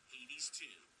 Hades 2,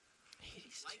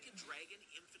 Like a Dragon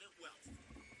Infinite Wealth,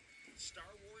 Star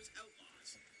Wars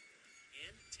Outlaws,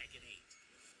 and Tekken 8.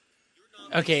 Your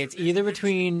nominees Okay, for it's Best either Action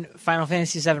between Final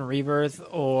Fantasy VII Rebirth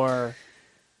or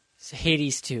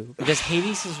Hades 2. Because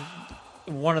Hades is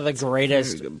one of the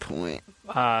greatest. good point.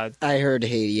 Uh, I heard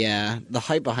Hades. Yeah, the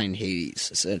hype behind Hades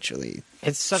essentially.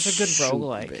 it's such a good Super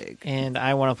roguelike. big. And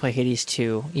I want to play Hades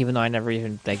 2, even though I never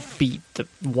even beat the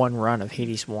one run of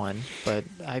Hades 1. But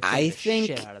I played the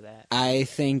shit out of that. I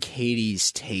think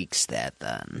Hades takes that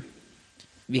then,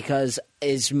 because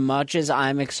as much as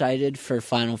I'm excited for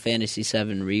Final Fantasy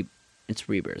VII, it's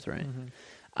Rebirth, right?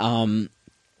 Mm-hmm.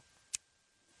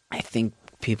 I think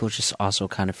people just also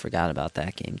kind of forgot about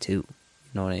that game too. You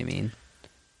know what I mean?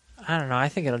 I don't know. I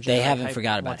think it'll. They generate haven't hype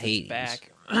forgot about once it's Hades.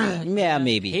 Back. Yeah,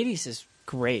 maybe. Hades is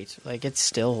great. Like it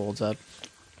still holds up.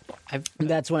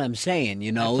 That's what I'm saying. You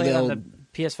I know, played on they'll the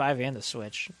PS5 and the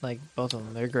Switch. Like both of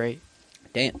them, they're great.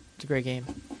 damn It's a great game.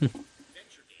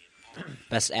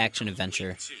 best action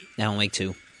adventure. Now Lake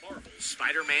 2. Marvel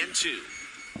Spider-Man 2,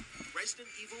 Resident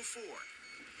Evil 4,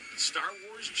 Star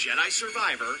Wars Jedi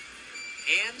Survivor,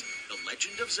 and The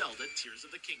Legend of Zelda Tears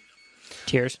of the Kingdom.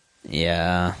 Tears.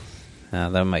 Yeah,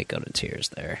 that might go to tears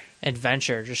there.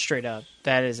 Adventure, just straight up.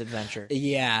 That is adventure.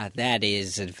 Yeah, that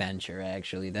is adventure.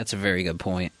 Actually, that's a very good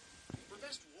point. For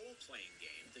best role-playing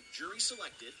game, the jury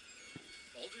selected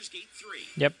Baldur's Gate 3,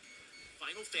 Yep.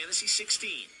 Final Fantasy 16,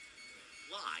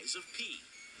 Lies of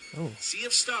P, Ooh. Sea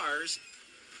of Stars,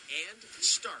 and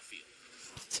Starfield.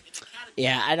 In the category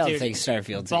Yeah, I don't Dude, think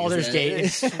Starfield. Baldur's Gate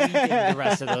is sweeping the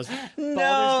rest of those.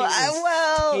 Baldur's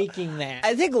Gate is taking that.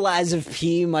 I think Lies of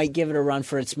P might give it a run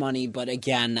for its money, but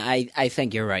again, I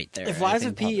think you're right there. If I Lies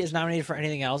think of P is nominated for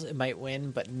anything else, it might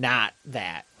win, but not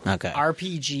that. okay,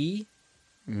 RPG,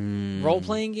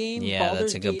 role-playing game. yeah, Baldur's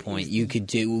that's a good Gate point. is You could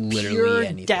do literally pure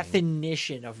anything.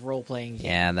 definition of role-playing game.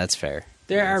 Yeah, that's fair.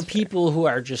 There That's are people who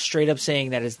are just straight up saying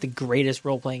that it's the greatest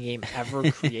role-playing game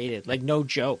ever created. Like, no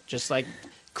joke. Just like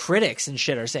critics and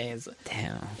shit are saying. It's,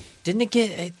 Damn. didn't it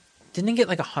get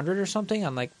like 100 or something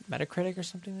on like Metacritic or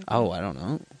something like that? Oh, I don't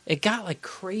know. It got like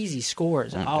crazy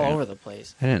scores all damn. over the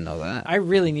place. I didn't know that. I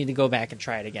really need to go back and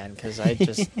try it again because I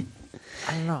just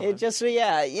I don't know. It just,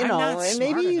 yeah, you I'm know, not and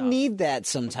maybe smart you enough. need that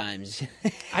sometimes.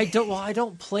 I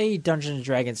don't play Dungeons and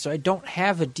Dragons, so I don't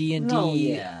have a D&D No,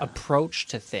 yeah. approach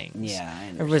to things. Yeah, I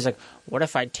understand. Everybody's like, what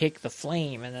if I take the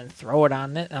flame and then throw it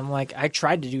on it? And I'm like, I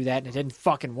tried to do that and it didn't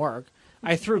fucking work.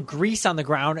 I threw grease on the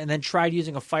ground and then tried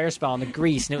using a fire spell on the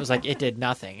grease, and it was like, it did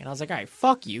nothing. And I was like, all right,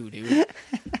 fuck you, dude.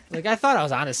 Like, I thought I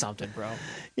was onto something, bro.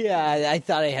 Yeah, I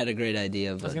thought I had a great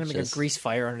idea. But I was going to make just... a grease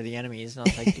fire under the enemies, and I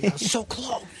was like, dude, I was so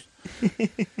close.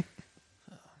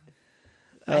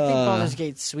 I think Baldur's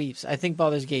Gate sweeps. I think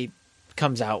Baldur's Gate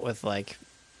comes out with, like,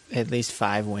 at least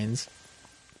 5 wins.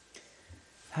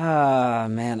 Ah,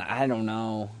 man, I don't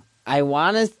know. I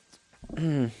want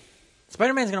to...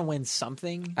 Spider-Man's going to win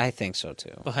something, I think so,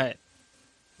 too. but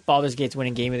Baldur's Gate's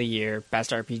winning Game of the Year,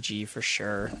 Best RPG for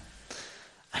sure.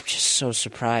 I'm just so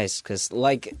surprised because,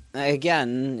 like,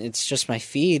 again, it's just my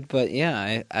feed, but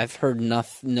yeah, I've heard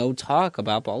no talk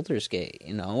about Baldur's Gate,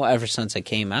 you know, ever since it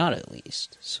came out, at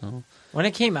least. So When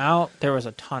it came out, there was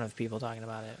a ton of people talking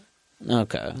about it.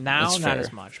 okay, Now, that's not fair.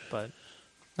 as much, but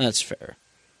That's fair.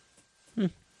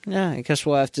 Yeah, I guess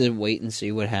we'll have to wait and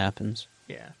see what happens.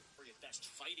 yeah. For your best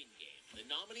fighting game, the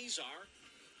nominees are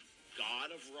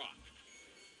God of Rock,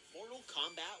 Mortal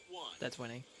Kombat 1, That's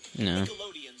winning. No.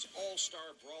 Nickelodeon's All-Star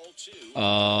Brawl 2,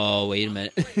 Oh, wait a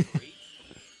minute. Bravery,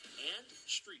 and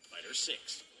Street Fighter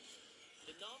 6.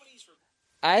 The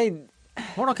nominees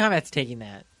for Mortal Kombat's taking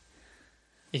that.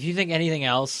 If you think anything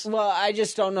else, I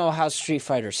just don't know how Street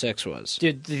Fighter 6 was.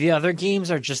 dude, the other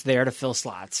games are just there to fill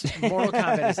slots. Mortal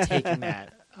Kombat is taking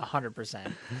that.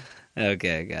 100%.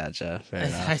 Okay, gotcha. Fair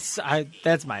enough.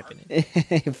 That's my opinion.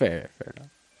 Fair enough.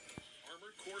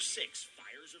 Armored Core 6,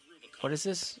 Fires of Rubicon. What is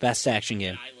this? Best action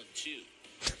game. Island 2,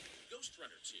 Ghost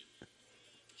Runner 2,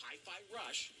 Hi-Fi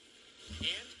Rush, and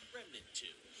Remnant 2.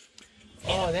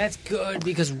 Oh, that's good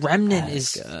because Remnant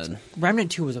That's is good.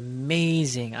 Remnant 2 was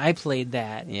amazing. I played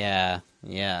that. Yeah.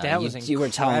 That was You were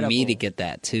telling me to incredible. get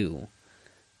that too.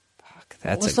 Fuck,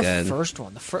 that's What was a good. the first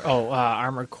one?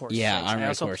 Armored Core 6. Yeah, I Armored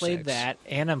also Core played 6. that,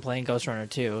 and I'm playing Ghost Runner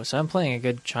 2, so I'm playing a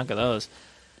good chunk of those.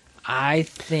 I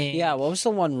think... Yeah, what was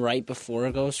the one right before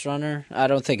Ghost Runner? I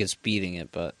don't think it's beating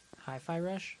it, but Hi-Fi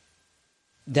Rush?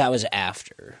 that was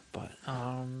after. But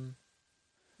I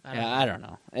don't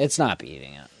know. It's not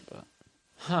beating it, but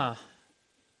Huh.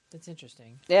 That's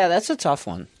interesting. yeah, that's a tough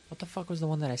one. What the fuck was the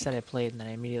one that I said I played, and then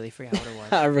I immediately forgot what it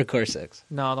was? Armored Core 6.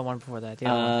 No, the one before that. The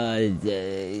other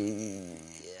one.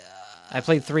 I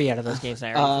played 3 out of those games,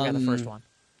 and I already forgot the first one.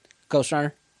 Ghost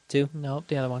Runner 2. Nope,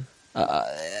 the other one.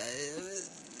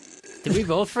 Did we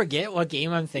both forget what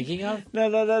game I'm thinking of? No.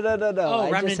 Oh,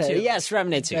 Remnant 2. Yes,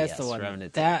 Remnant 2. That's yes, the one.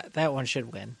 Remnant 2. That one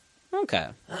should win. Okay.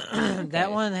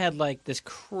 That one had like this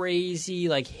crazy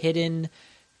like hidden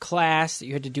class that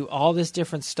you had to do all this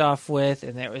different stuff with,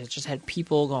 and it just had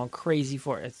people going crazy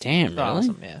for it. It's Damn, really?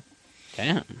 awesome, yeah.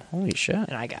 Damn. Holy shit.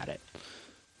 And I got it.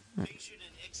 Innovation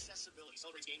and accessibility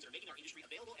celebrates games that are making our industry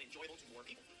available and enjoyable to more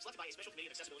people. Selected by a special committee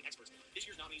of accessibility experts. This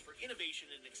year's nominees for innovation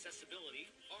and accessibility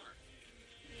are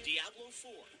Diablo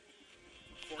 4,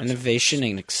 Forza Innovation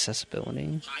and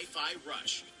accessibility. Hi-Fi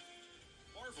Rush,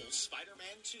 Marvel's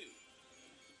Spider-Man 2,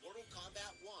 Mortal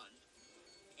Kombat 1,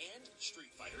 and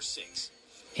Street Fighter 6.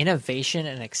 Innovation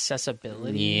and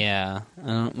accessibility. Yeah. I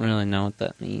don't really know what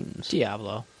that means.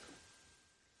 Diablo.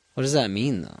 What does that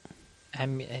mean, though? I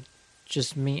mean, it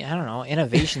just mean I don't know.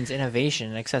 Innovation's innovation,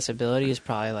 and accessibility is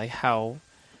probably like how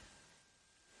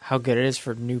good it is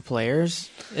for new players.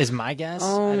 Is my guess.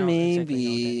 Oh, I don't exactly know what that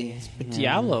maybe. means. But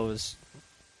Yeah.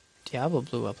 Diablo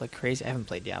blew up like crazy. I haven't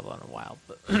played Diablo in a while,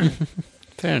 but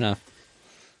Fair enough.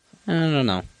 I don't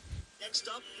know. Next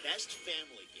up, Best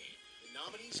Family Game. The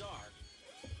nominees are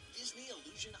Disney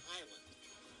Illusion Island,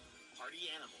 Party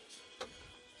Animals,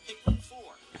 Pikmin 4,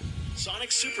 Sonic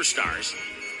Superstars,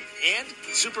 and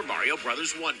Super Mario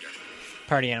Brothers Wonder.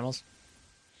 Party Animals.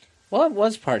 What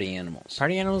was Party Animals?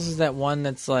 Party Animals is that one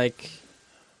that's like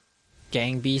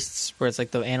gang beasts, where it's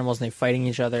like the animals and they fighting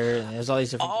each other, and there's all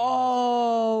these different.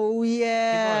 Oh,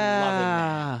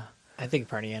 yeah. loving I think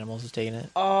Party Animals is taking it.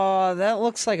 Oh, that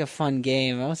looks like a fun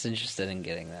game. I was interested in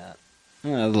getting that. It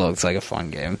looks like a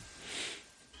fun game.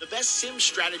 The Best Sim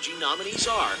Strategy nominees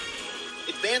are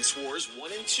Advance Wars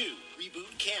 1 and 2,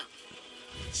 Reboot Camp,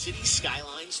 City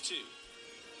Skylines 2,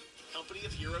 Company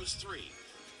of Heroes 3,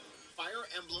 Fire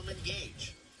Emblem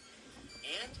Engage,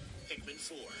 and Pikmin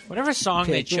 4. Whatever song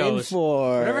they Pikmin chose,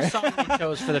 4. whatever song they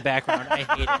chose for the background, I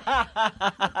hate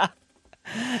it.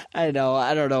 I know.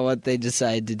 I don't know what they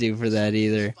decided to do for that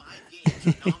either. 5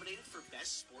 games are nominated for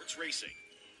Best Sports Racing.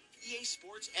 EA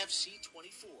Sports FC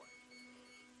 24,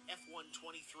 F1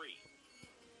 23,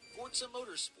 Forza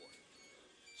Motorsport,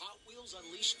 Hot Wheels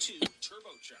Unleashed 2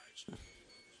 Turbocharged, and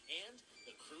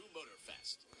the Crew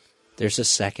Motorfest. There's a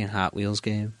second Hot Wheels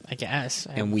game, I guess.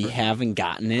 and we haven't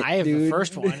gotten it. I have dude. the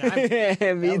first one. Me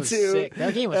that was too. sick.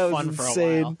 That game was fun for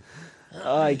insane. a while.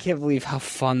 Oh, I can't believe how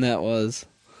fun that was.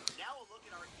 Now a look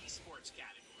at our esports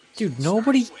category. Dude,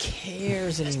 nobody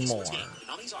cares Best anymore. esports game. The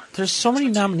nominees are There's so many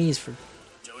nominees for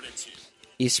Dota 2,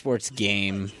 Esports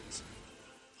game.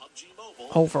 PUBG Mobile,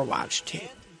 Overwatch 2. and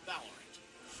Valorant.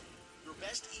 Your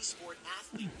Best Esport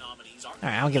Athlete nominees are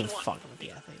Alright, I don't give a One, fuck about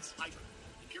the athletes. Hydra,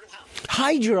 Imperial House,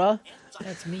 Hydra. and Zyber.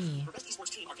 That's me. For Best Esports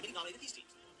Team, our committee nominated these teams: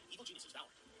 Evil Geniuses,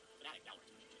 Valorant; Fnatic,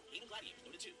 Valorant; Game and Gladiators,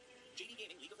 Dota 2; JD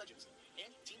Gaming, League of Legends; and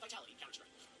Team Vitality, Counter Strike.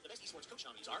 The Best Esports Coach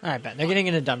nominees are Alright, Ben, they're getting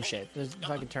into dumb shit. There's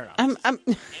fucking turn on. I'm. and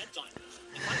Diamond.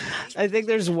 I think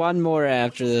there's one more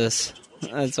after this.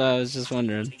 That's why I was just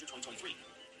wondering. Major 2023,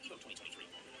 Evo 2023,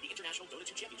 the International Dota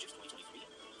 2 Championships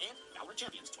 2023, and Valorant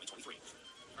Champions 2023.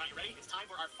 All right, you ready? It's time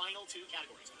for our final two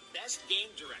categories. Best Game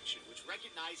Direction, which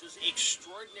recognizes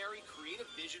extraordinary creative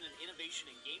vision and innovation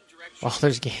in game direction.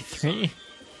 Baldur's Gate 3.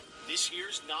 This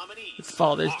year's nominees It's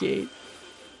Baldur's are Gate.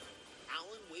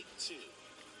 Alan Wake 2,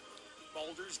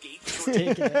 Baldur's Gate It's 3,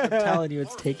 taking it. I'm telling you, it's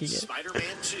Marvel's taking it.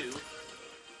 Spider-Man 2,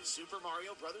 Super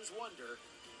Mario Brothers Wonder,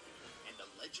 and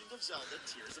The Legend of Zelda: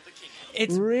 Tears of the Kingdom.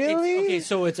 It's Really? okay,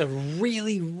 so it's a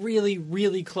really, really,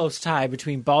 really close tie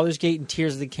between Baldur's Gate and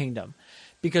Tears of the Kingdom.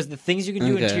 Because the things you can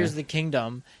do in Okay. Tears of the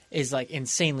Kingdom is like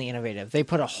insanely innovative. They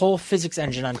put a whole physics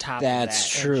engine on top That's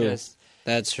of that. true. And just,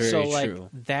 That's very so like true.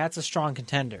 that's a strong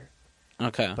contender.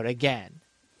 Okay. But again,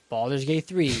 Baldur's Gate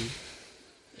 3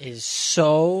 is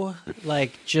so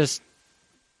just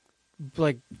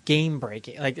game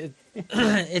breaking.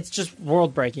 It's just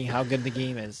world breaking how good the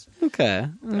game is. Okay.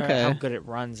 Or how good it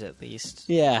runs, at least.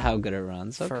 Yeah, how good it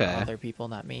runs. Okay. For other people,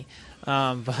 not me.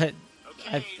 But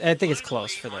I think it's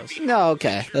close for those. No,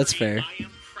 okay, that's fair. I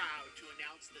am proud to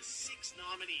announce the 6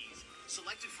 nominees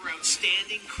selected for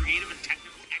outstanding creative and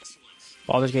technical excellence.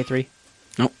 Baldur's Gate 3.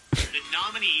 Nope. The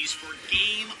nominees for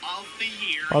Game of the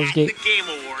Year Baldur's at Gate. the Game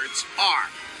Awards are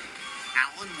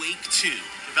Alan Wake 2,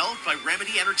 developed by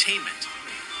Remedy Entertainment,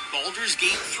 Baldur's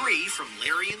Gate 3 from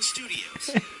Larian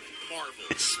Studios,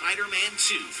 Marvel's Spider-Man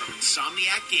 2 from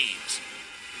Insomniac Games,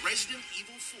 Resident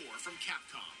Evil 4 from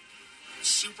Capcom,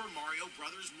 Super Mario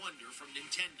Bros. Wonder from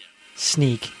Nintendo,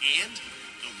 Sneak. and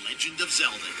The Legend of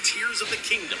Zelda, Tears of the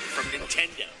Kingdom from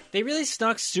Nintendo. They really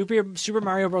snuck Super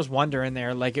Mario Bros. Wonder in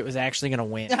there like it was actually going to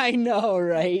win. I know,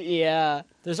 right? Yeah.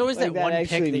 There's always Like that one that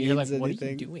pick that you're like, actually what means are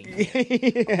you anything. doing?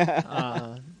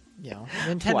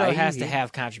 Nintendo Why? has to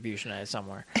have contribution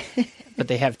somewhere. But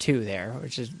they have 2 there,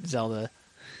 which is Zelda.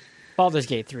 Baldur's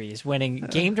Gate 3 is winning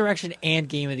Game Direction and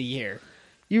Game of the Year.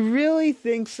 You really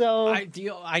think so?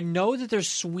 I know that they're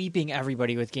sweeping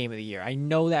everybody with Game of the Year. I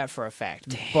know that for a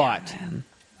fact. Man.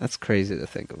 That's crazy to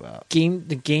think about. Game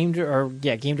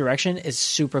Direction is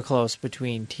super close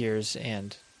between Tears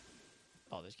and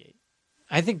Baldur's Gate.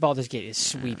 I think Baldur's Gate is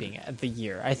sweeping the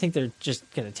year. I think they're just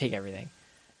going to take everything.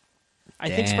 I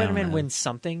think Damn, Spider-Man man. wins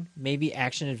something, maybe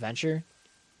action adventure.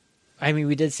 I mean,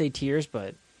 we did say Tears,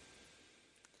 but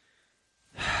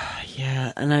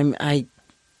Yeah, and I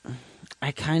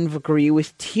kind of agree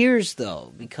with Tears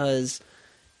though, because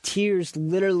Tears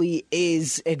literally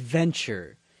is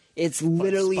adventure. It's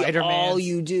literally all Spider-Man's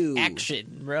you do.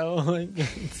 action, bro.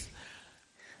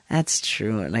 That's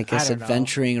true, and I guess don't know.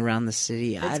 adventuring around the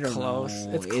city. I don't close.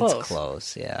 know. It's close.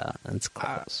 close. Yeah, it's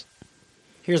close.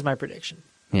 Here's my prediction.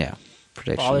 Yeah,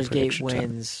 prediction. Baldur's Gate prediction time.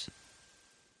 wins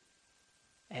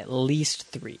at least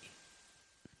 3.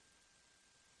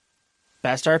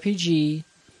 Best RPG,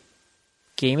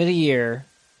 Game of the Year,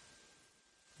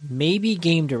 maybe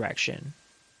Game Direction,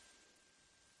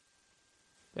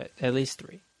 but at least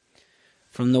 3.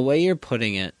 From the way you're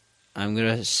putting it, I'm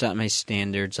gonna set my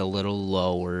standards a little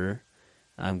lower.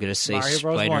 I'm gonna say Mario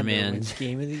Bros. Wonder Spider-Man. wins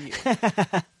Game of the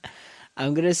Year.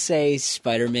 I'm gonna say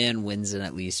Spider-Man wins in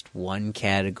at least one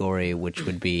category, which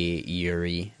would be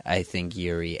Yuri. I think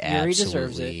Yuri deserves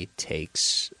absolutely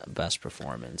takes best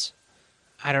performance.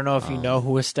 I don't know if you know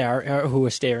who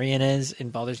Astarion is in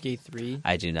Baldur's Gate 3.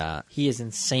 I do not. He is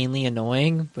insanely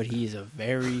annoying, but he's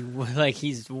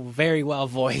he's very well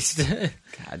voiced.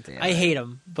 God damn. I hate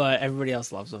him, but everybody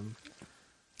else loves him.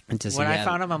 And does When he I have-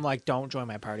 found him, I'm like, don't join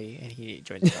my party, and he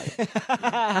joined the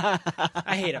party.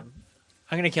 I hate him.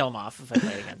 I'm going to kill him off if I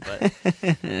play again, but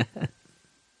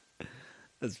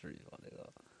That's pretty funny though.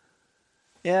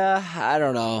 Yeah, I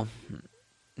don't know.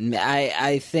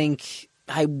 I think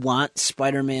I want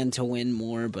Spider-Man to win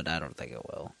more, but I don't think it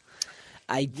will.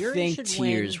 I Yuri think should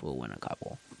Tears will win a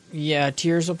couple. yeah,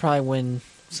 Tears will probably win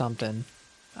something.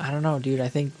 I don't know, dude. I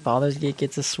think Baldur's Gate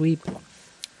gets a sweep.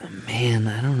 Man,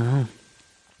 I don't know.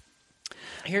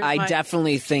 Here's I my-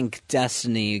 definitely think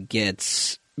Destiny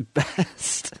gets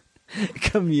best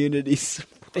community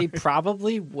support. They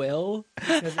probably will,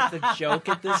 because it's a joke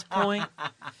at this point.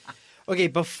 Okay,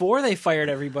 before they fired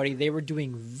everybody, they were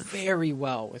doing very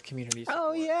well with community support.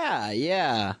 Oh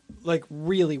yeah. Like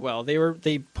really well.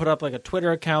 They put up like a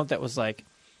Twitter account that was like,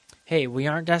 "Hey, we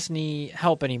aren't Destiny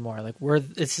help anymore. Like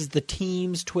this is the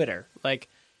team's Twitter. Like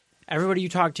everybody you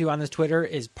talk to on this Twitter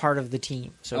is part of the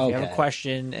team. So if you have a Okay.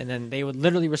 question, and then they would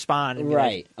literally respond and be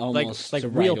Right, like almost like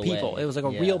right real away. people. It was like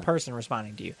a Yeah. real person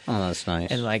responding to you. Oh, that's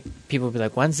nice. And like people would be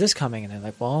like, "When's this coming?" And they're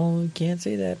like, "Well, we can't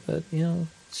say that, but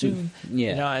soon."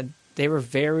 Yeah. And they were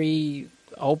very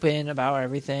open about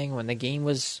everything. When the game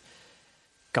was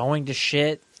going to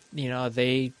shit,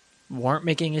 they weren't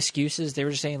making excuses. They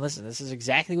were just saying, "Listen, this is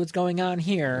exactly what's going on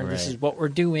here. This Right. is what we're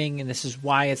doing, and this is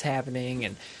why it's happening."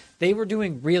 And they were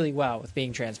doing really well with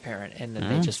being transparent. And then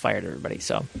they just fired everybody.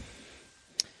 So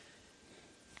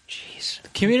Jeez.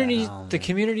 the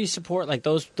community support, like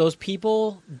those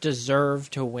people deserve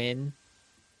to win,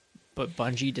 but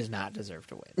Bungie does not deserve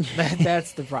to win.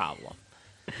 That's the problem.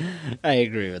 I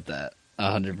agree with that.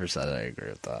 100% I agree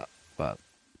with that. But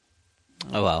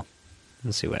oh well.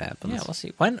 We'll see what happens. Yeah, we'll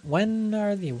see. When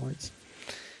are the awards?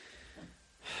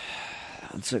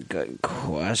 That's a good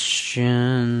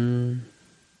question.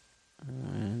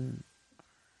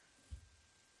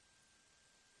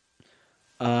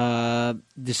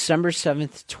 December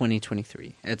 7th,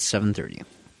 2023 at 7:30.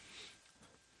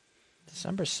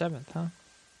 December 7th, huh?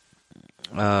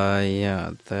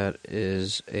 Yeah, that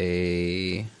is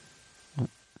a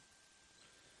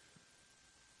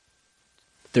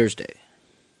Thursday.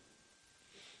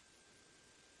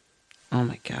 Oh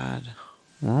my god.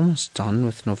 We're almost done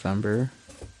with November.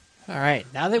 All right,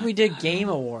 now that we did Game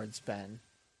Awards, Ben,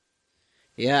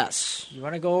 Yes. you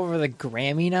want to go over the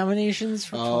Grammy nominations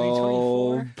for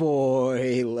Oh 2024?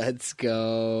 boy, let's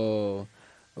go.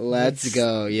 Let's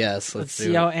go. Yes, Let's do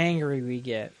see it. how angry we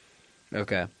get.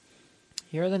 Okay.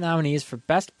 Here are the nominees for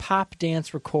Best Pop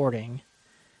Dance Recording.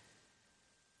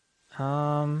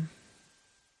 Oh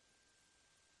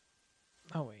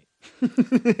wait.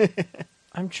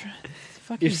 I'm trying.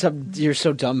 You're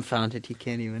so dumbfounded you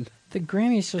can't even. The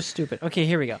Grammy is so stupid. Okay,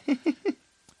 here we go.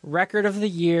 Record of the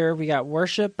Year, we got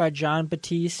Worship by John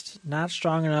Batiste, Not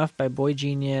Strong Enough by Boy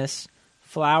Genius,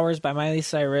 Flowers by Miley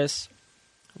Cyrus,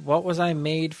 What Was I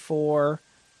Made For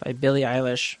by Billie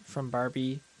Eilish from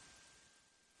Barbie,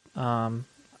 On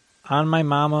My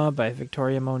Mama by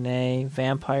Victoria Monet,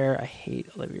 Vampire, I hate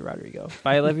Olivia Rodrigo,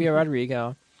 by Olivia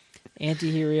Rodrigo,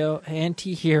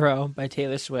 Anti-Hero by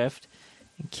Taylor Swift,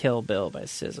 and Kill Bill by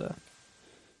SZA.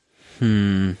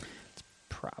 It's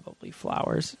probably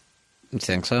Flowers. You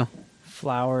think so?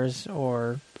 Flowers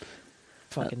or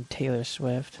fucking Taylor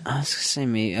Swift. I was gonna say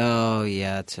maybe. Oh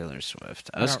yeah, Taylor Swift.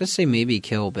 I was gonna say maybe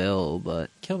Kill Bill, but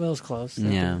Kill Bill's close.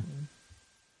 yeah.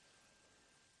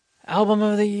 Album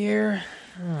of the Year.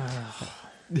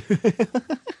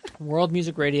 World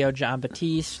Music Radio, John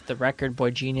Batiste. The Record,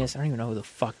 Boy Genius. I don't even know who the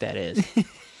fuck that is.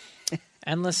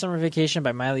 Endless Summer Vacation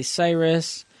by Miley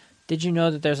Cyrus. Did You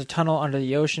Know That There's a Tunnel Under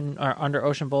the Ocean or Under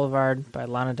Ocean Boulevard by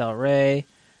Lana Del Rey.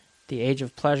 The Age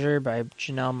of Pleasure by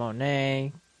Janelle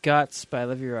Monáe, Guts by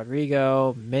Olivia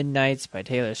Rodrigo, Midnights by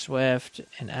Taylor Swift,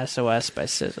 and SOS by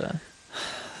SZA.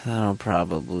 That'll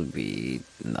probably be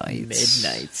Nights.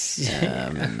 Midnights. Yeah,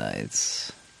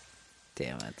 Midnights.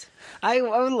 Damn it. I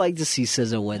would like to see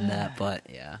SZA win that, but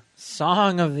yeah.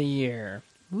 Song of the Year.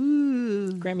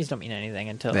 Woo. Grammys don't mean anything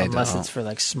They unless don't. it's for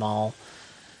like small,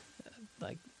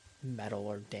 like metal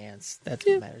or dance. That's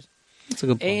what matters. That's a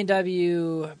good point.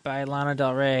 A&W by Lana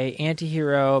Del Rey,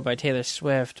 Anti-Hero by Taylor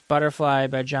Swift, Butterfly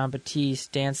by John Batiste,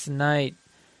 Dance the Night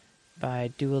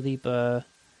by Dua Lipa,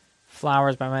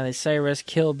 Flowers by Miley Cyrus,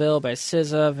 Kill Bill by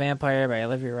SZA, Vampire by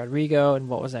Olivia Rodrigo, and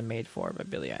What Was I Made For by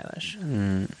Billie Eilish.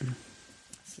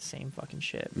 It's the same fucking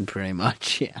shit. Pretty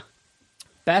much, yeah.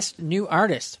 Best New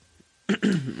Artist.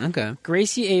 Okay.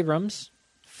 Gracie Abrams,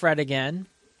 Fred Again,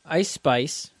 Ice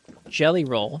Spice, Jelly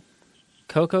Roll,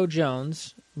 Coco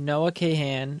Jones, Noah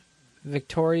Kahan,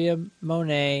 Victoria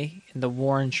Monet, and The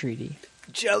Warren Treaty.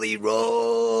 Jelly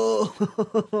Roll!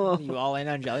 You all in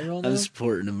on Jelly Roll now? I'm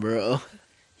supporting him, bro.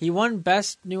 He won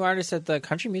Best New Artist at the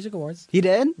Country Music Awards. He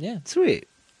did? Yeah. Sweet.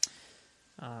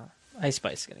 Ice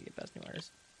Spice is going to get Best New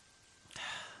Artist.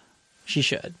 She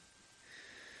should.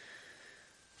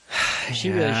 She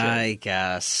really should. I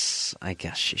guess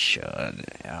she should.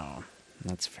 Yeah,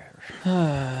 that's fair.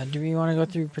 Do we want to go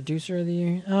through Producer of the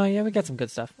Year? Oh, yeah, we got some good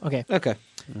stuff. Okay. Okay.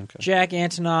 Jack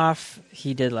Antonoff,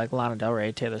 he did like Lana Del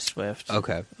Rey, Taylor Swift.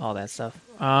 Okay. All that stuff.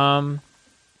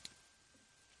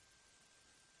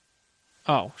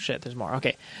 Oh, shit, there's more.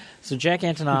 Okay. So Jack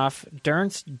Antonoff,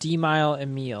 Ernst D-Mile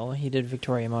Emile, he did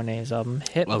Victoria Monet's album.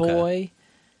 Hit Boy,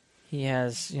 he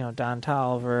has, Don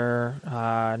Toliver,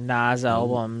 Nas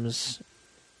albums.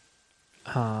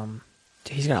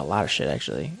 He's got a lot of shit,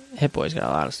 actually. Hit Boy's got a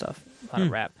lot of stuff. A lot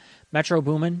of rap. Metro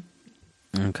Boomin.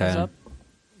 Okay. Is up.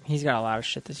 He's got a lot of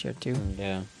shit this year, too.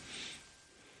 Yeah.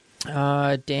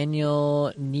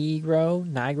 Daniel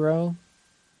Nigro.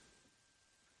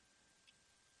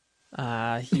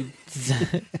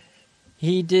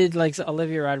 He did like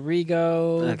Olivia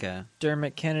Rodrigo, Okay.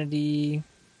 Dermot Kennedy,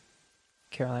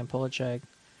 Caroline Polachek.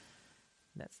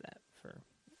 That's that for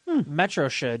Metro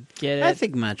should get it. I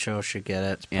think Metro should get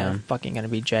it. Probably fucking gonna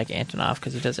be Jack Antonoff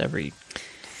because he does every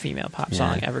female pop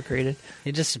song ever created.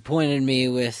 He disappointed me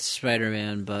with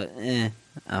Spider-Man, but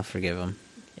I'll forgive him.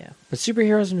 Yeah, but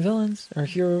superheroes and villains, or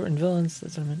hero and villains.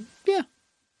 That's what I meant.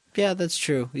 Yeah, that's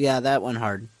true. Yeah, that one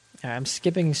hard. All right, I'm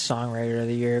skipping Songwriter of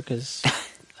the Year because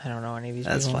I don't know any of these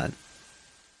That's people. fine.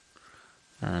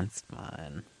 That's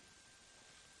fine.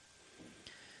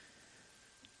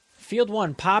 Field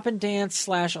 1, Pop and Dance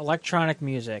 / Electronic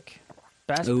Music.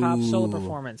 Best Pop Solo Ooh.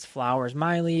 Performance. Flowers,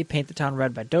 Miley. Paint the Town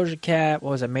Red by Doja Cat.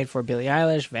 What Was I Made For? Billie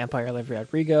Eilish. Vampire, Olivia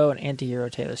Rodrigo. And Anti-Hero,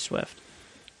 Taylor Swift.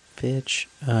 Bitch,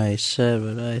 I said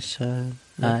what I said.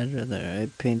 I'd rather I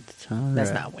paint the town That's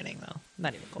red. not winning, though.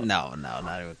 Not even close. No,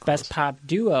 not even close. Best Pop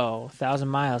Duo. 1,000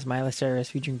 Miles. Miley Cyrus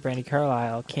featuring Brandy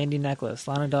Carlisle. Candy Necklace.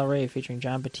 Lana Del Rey featuring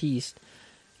John Batiste.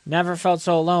 Never Felt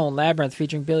So Alone, Labyrinth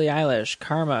featuring Billie Eilish,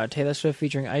 Karma, Taylor Swift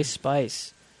featuring Ice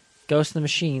Spice, Ghost in the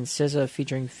Machine, SZA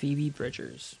featuring Phoebe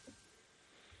Bridgers.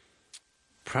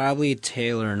 Probably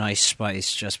Taylor and Ice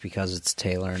Spice, just because it's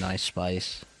Taylor and Ice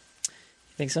Spice.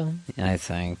 You think so? I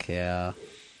think, yeah.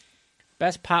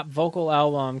 Best Pop Vocal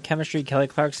Album, Chemistry, Kelly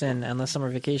Clarkson, Endless Summer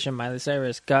Vacation, Miley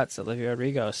Cyrus, Guts, Olivia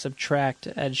Rodrigo, Subtract,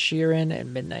 Ed Sheeran,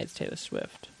 and Midnight's Taylor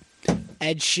Swift.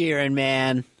 Ed Sheeran,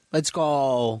 man. Let's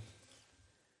go.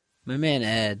 My man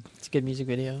Ed. It's a good music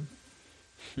video.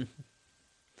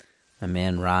 My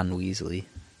man Ron Weasley.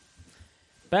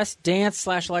 Best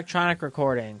Dance/Electronic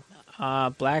Recording,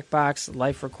 Black Box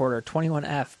Life Recorder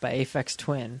 21F by Aphex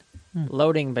Twin,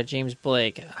 Loading by James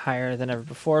Blake, Higher Than Ever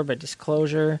Before by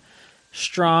Disclosure,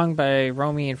 Strong by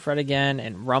Romy and Fred Again,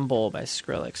 and Rumble by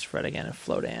Skrillex, Fred Again, and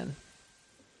Flodan.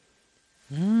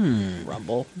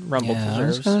 Rumble Yeah, I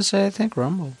was deserves. going to say, I think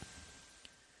Rumble.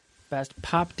 Best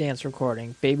Pop Dance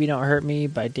Recording, Baby Don't Hurt Me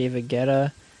by David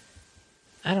Guetta.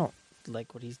 I don't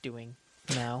like what he's doing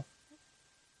now.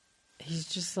 He's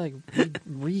just like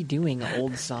redoing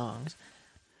old songs.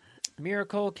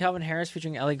 Miracle, Calvin Harris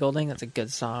featuring Ellie Goulding. That's a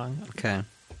good song. Okay.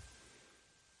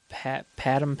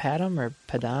 Padam or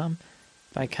Padam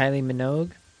by Kylie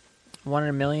Minogue. 1 in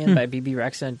a Million by BB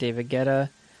Rexa and David Guetta.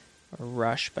 Or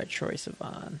Rush by Troye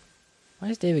Sivan. Why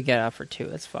is David Guetta out for 2?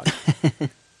 That's fucked.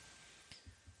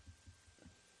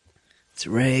 It's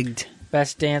rigged.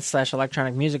 Best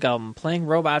Dance/Electronic Music Album, Playing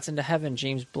Robots into Heaven,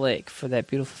 James Blake, For That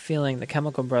Beautiful Feeling, The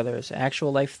Chemical Brothers,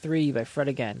 Actual Life 3 by Fred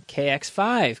Again,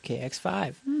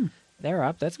 KX5. They're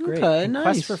up, that's great. Okay, and nice.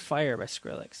 Quest for Fire by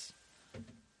Skrillex.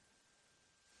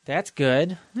 That's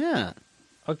good. Yeah.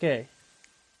 Okay.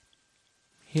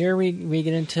 Here we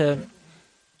get into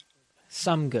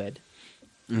some good.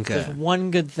 Okay. There's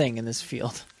one good thing in this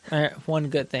field. One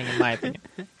good thing, in my opinion.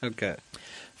 Okay.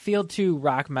 Field 2,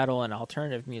 Rock, Metal, and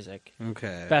Alternative Music.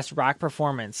 Okay. Best Rock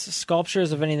Performance,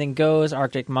 Sculptures of Anything Goes,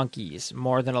 Arctic Monkeys,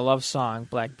 More Than a Love Song,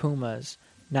 Black Pumas,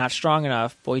 Not Strong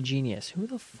Enough, Boy Genius. Who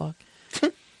the fuck?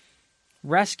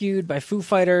 Rescued by Foo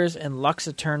Fighters, and Lux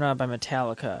Eterna by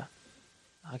Metallica.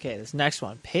 Okay, this next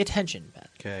one. Pay attention, Ben.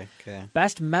 Okay.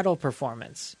 Best Metal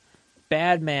Performance,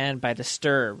 Bad Man by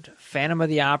Disturbed, Phantom of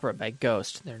the Opera by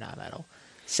Ghost. They're not metal.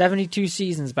 72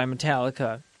 Seasons by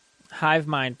Metallica, Hive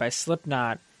Mind by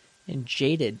Slipknot, and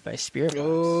Jaded by Spirit Box.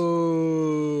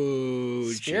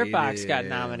 Oh, Spirit Box got Jaded.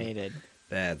 nominated.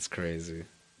 That's crazy.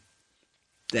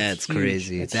 That's Huge.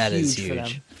 crazy. That's That is huge for them.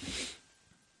 huge.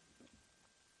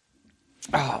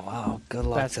 Oh, wow. Good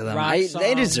luck Best to them. rock They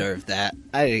song. deserve that.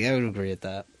 I would agree with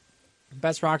that.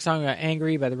 Best Rock Song got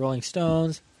Angry by the Rolling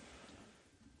Stones.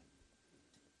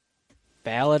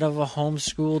 Ballad of a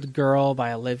Homeschooled Girl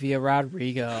by Olivia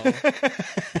Rodrigo.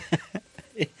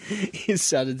 He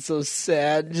sounded so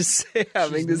sad just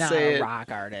having She's to not say a it.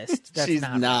 rock artist. That's She's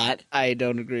not. not. I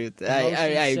don't agree with that. Motion I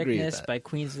agree Sickness with that. by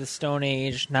Queens of the Stone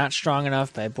Age. Not Strong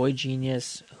Enough by Boy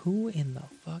Genius. Who in the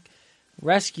fuck?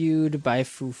 Rescued by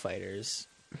Foo Fighters.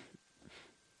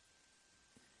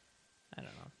 I don't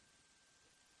know.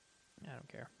 I don't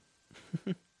care.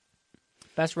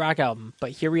 Best rock album,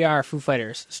 But Here We Are, Foo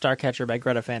Fighters. Starcatcher by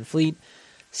Greta Van Fleet.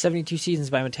 72 Seasons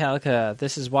by Metallica.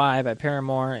 This Is Why by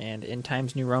Paramore. And In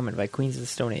Times New Roman by Queens of the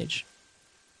Stone Age.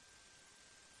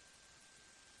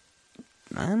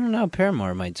 I don't know.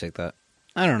 Paramore might take that.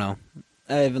 I don't know.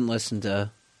 I haven't listened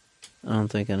to, I don't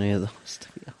think, any of those,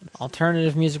 to be honest.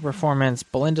 Alternative music performance,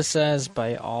 Belinda Says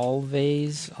by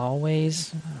Always. I don't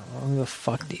know who the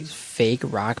fuck these fake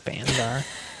rock bands are.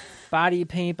 Body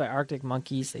Paint by Arctic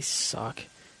Monkeys. They suck.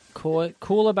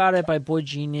 Cool About It by Boy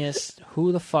Genius.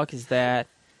 Who the fuck is that?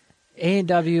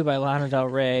 A&W by Lana Del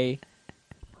Rey.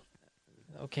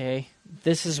 Okay.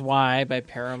 This Is Why by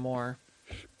Paramore.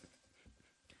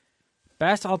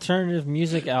 Best Alternative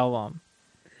Music Album.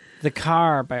 The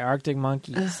Car by Arctic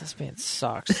Monkeys. This band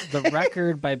sucks. The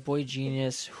Record by Boy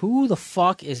Genius. Who the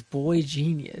fuck is Boy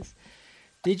Genius?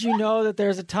 Did you know that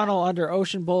there's a tunnel under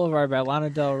Ocean Boulevard by Lana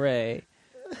Del Rey?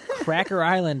 Cracker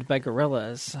Island by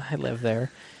Gorillaz. I live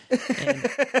there. And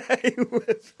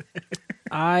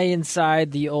I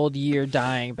Inside the Old Year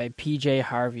Dying by PJ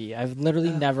Harvey. I've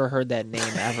literally never heard that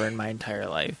name ever in my entire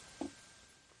life.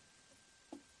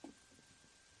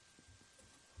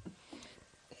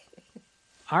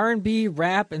 R&B,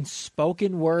 rap, and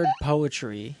spoken word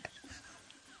poetry.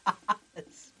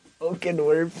 Spoken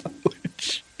word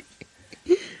poetry.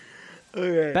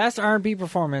 Okay. Best R&B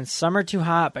performance, Summer Too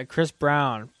Hot by Chris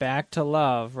Brown. Back to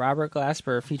Love, Robert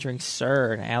Glasper featuring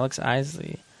Sir and Alex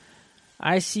Isley.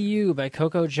 I See You by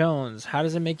Coco Jones. How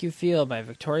Does It Make You Feel by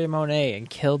Victoria Monet. And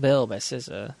Kill Bill by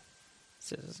SZA.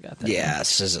 SZA's got that. Yeah,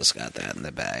 SZA's got that in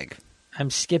the bag. I'm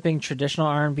skipping traditional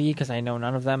R&B because I know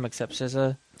none of them except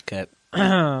SZA. Okay.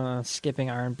 Skipping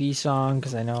R&B song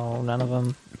because I know none of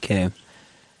them. Okay.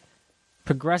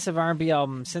 Progressive R&B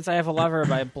album, Since I Have a Lover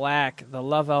by Black, the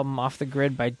Love album Off the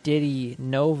Grid by Diddy,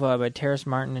 Nova by Terrace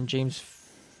Martin and James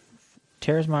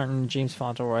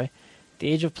Fauntleroy, The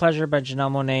Age of Pleasure by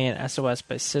Janelle Monáe, and SOS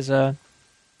by SZA.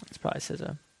 It's probably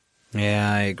SZA.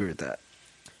 Yeah, I agree with that.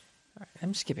 All right,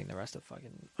 I'm skipping the rest of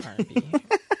fucking R&B.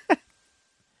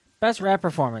 Best rap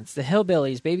performance: The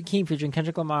Hillbillies, Baby Keem featuring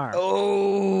Kendrick Lamar.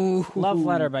 Oh, Love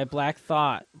Letter by Black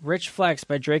Thought. Rich Flex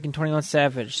by Drake and 21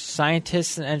 Savage.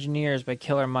 Scientists and Engineers by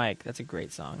Killer Mike. That's a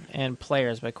great song. And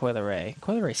Players by Coi Leray.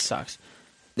 Coi Leray sucks.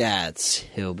 That's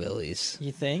Hillbillies.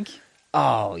 You think?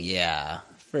 Oh, yeah.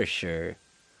 For sure.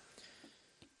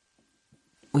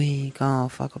 We gonna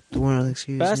fuck up the world,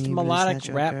 excuse Best me.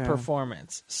 melodic rap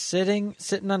performance: Sitting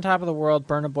on Top of the World,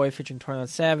 Burna Boy featuring 21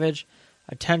 Savage.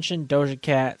 Attention, Doja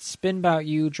Cat. Spin About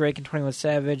You, Drake and 21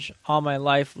 Savage. All My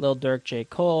Life, Lil Durk, J.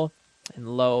 Cole.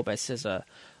 And Low by SZA.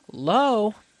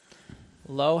 Low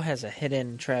has a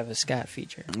hidden Travis Scott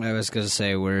feature. I was going to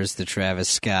say, where's the Travis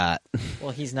Scott?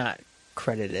 Well, he's not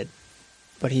credited,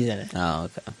 but he's in it. Oh,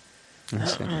 okay.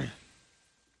 That's good.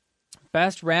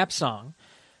 Best rap song: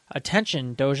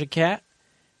 Attention, Doja Cat.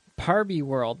 Barbie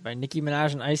World by Nicki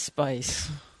Minaj and Ice Spice.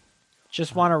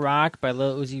 Just Wanna Rock by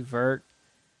Lil Uzi Vert.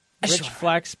 Rich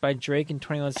Flex by Drake and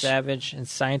 21 Savage, and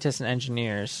Scientists and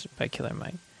Engineers by Killer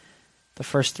Mike. The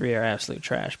first three are absolute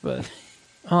trash, but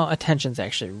Attention's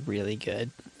actually really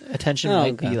good. Attention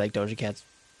might be like Doja Cat's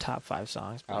top 5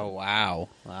 songs. Oh, wow.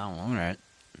 Wow, all right.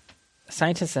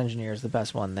 Scientists and Engineers is the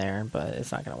best one there, but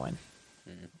it's not going to win.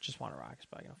 Just Wanna Rock is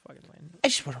probably going to fucking win. I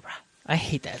just want to rock. I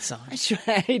hate that song.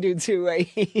 I do too. I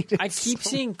hate it. I keep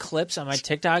seeing clips on my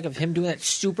TikTok of him doing that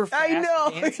super fast I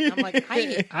know. dance. And I'm like,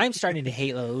 I'm starting to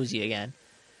hate Lil Uzi again.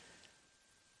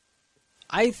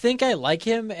 I think I like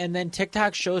him, and then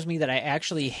TikTok shows me that I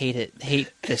actually hate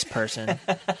this person.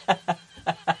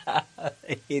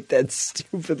 I hate that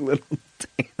stupid little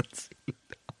dance.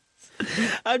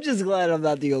 I'm just glad I'm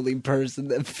not the only person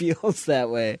that feels that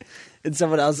way. And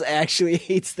someone else actually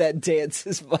hates that dance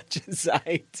as much as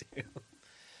I do.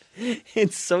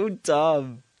 It's so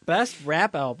dumb. Best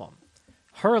rap album: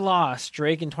 Her Loss,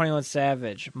 Drake and 21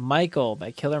 Savage. Michael by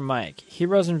Killer Mike.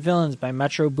 Heroes and Villains by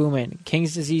Metro Boomin.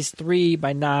 King's Disease 3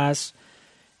 by Nas.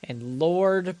 And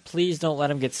Lord, Please Don't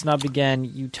Let Him Get Snubbed Again,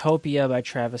 Utopia by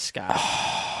Travis Scott.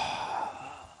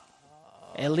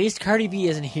 At least Cardi B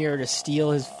isn't here to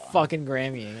steal his fucking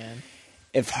Grammy again.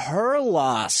 If Her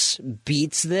Loss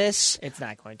beats this, It's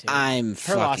not going to. I'm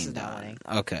Her Loss fucking is not done. winning.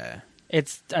 Okay.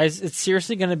 It's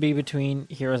seriously going to be between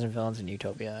Heroes and Villains and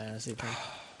Utopia, I honestly think.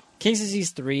 King's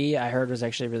Disease 3, I heard, was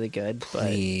actually really good.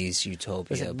 Please,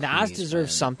 Utopia. Listen, Nas please, deserves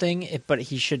man. something, but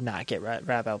he should not get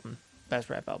rap album. Best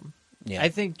rap album. Yeah. I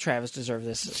think Travis deserves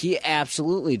this. He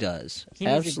absolutely does. He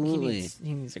needs Absolutely.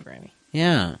 he needs a Grammy.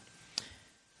 Yeah.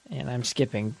 And I'm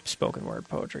skipping spoken word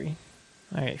poetry.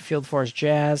 All right, Field Force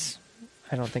Jazz.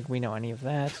 I don't think we know any of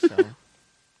that. So,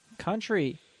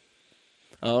 country.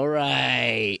 All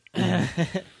right.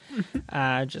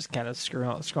 Just kind of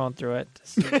scrolling through it. To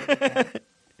see what we got.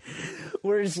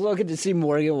 We're just looking to see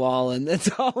Morgan Wallen. That's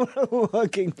all we're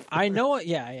looking for. I know it.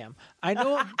 Yeah, I am.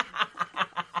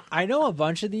 I know a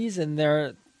bunch of these, and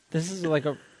this is like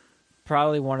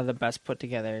probably one of the best put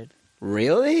together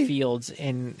Really? fields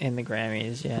in the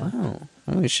Grammys. Yeah. Wow.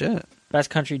 Holy shit. Best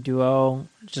country duo.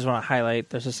 Just want to highlight.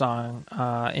 There's a song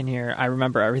in here. I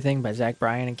Remember Everything by Zach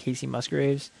Bryan and Casey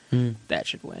Musgraves. That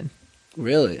should win.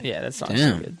 Really? Yeah, that song's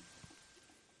so good.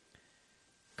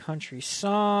 Country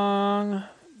song.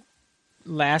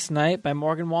 Last Night by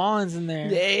Morgan Wallen's in there.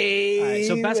 Hey. All right,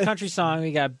 so best country song,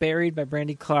 we got Buried by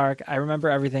Brandy Clark, I Remember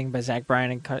Everything by Zach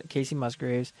Bryan and Casey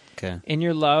Musgraves, Okay. In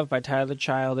Your Love by Tyler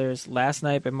Childers, Last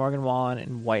Night by Morgan Wallen,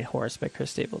 and White Horse by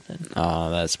Chris Stapleton. Oh,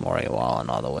 that's Morgan Wallen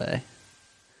all the way.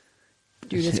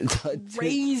 Dude, it's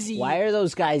crazy. Why are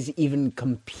those guys even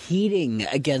competing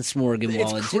against Morgan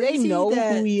Wallen? Do they crazy know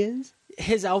that- who he is?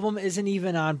 His album isn't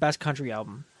even on Best Country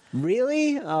Album.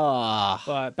 Really? Oh.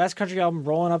 But Best Country Album,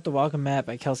 Rolling Up the Welcome Mat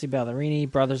by Kelsey Ballerini,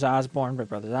 Brothers Osborne by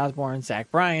Brothers Osborne, Zach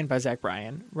Bryan by Zach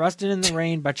Bryan, Rusted in the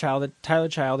Rain by Tyler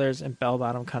Childers, and Bell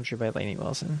Bottom Country by Lainey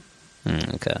Wilson.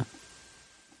 Okay.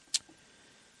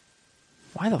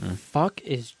 Why the fuck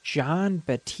is John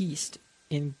Batiste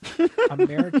in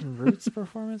American Roots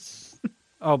performance?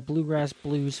 Oh, bluegrass,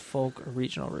 blues, folk, or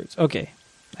regional roots. Okay,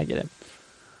 I get it.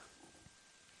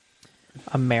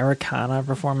 Americana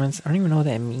performance. I don't even know what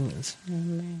that means.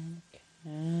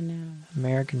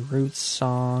 American Roots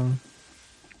song.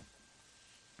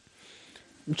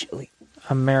 Chili.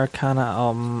 Americana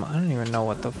album. I don't even know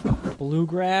what the fuck.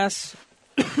 Bluegrass.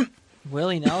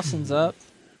 Willie Nelson's up.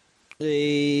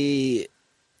 Willie.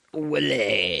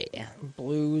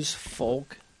 Blues,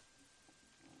 folk.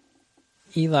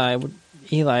 Eli,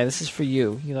 this is for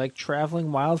you. You like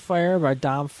Traveling Wildfire by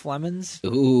Dom Flemons?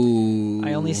 Ooh.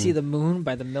 I Only See the Moon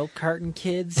by the Milk Carton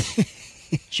Kids.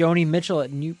 Joni Mitchell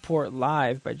at Newport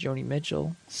Live by Joni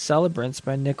Mitchell. Celebrants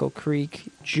by Nickel Creek.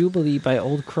 Jubilee by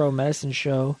Old Crow Medicine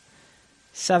Show.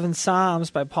 Seven Psalms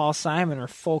by Paul Simon or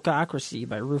Folkocracy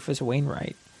by Rufus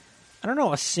Wainwright. I don't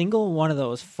know a single one of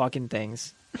those fucking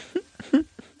things.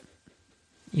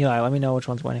 Eli, let me know which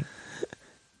one's winning.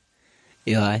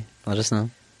 Eli, let us know,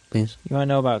 please. You want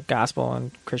to know about gospel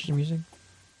and Christian music?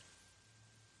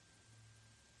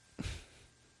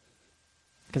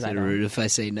 Because I Is it don't. rude if I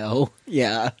say no?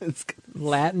 Yeah.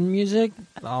 Latin music?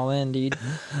 All in, dude.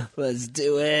 Let's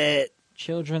do it.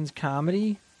 Children's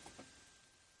comedy?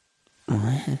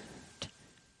 What?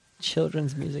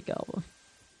 Children's music album.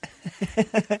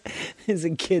 Is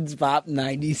it Kids Bop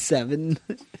 97?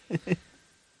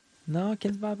 No,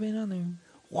 Kids Bop ain't on there.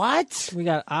 What? We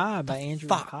got by Andrew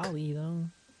Holly, though.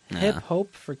 Hip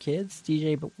Hope for Kids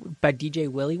by DJ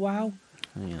Willie Wow.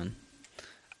 Hang on.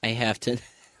 I have to...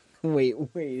 Wait,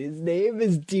 his name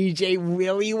is DJ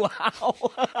Willie Wow.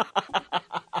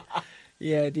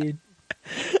 Yeah, dude.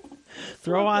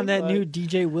 Throw on that new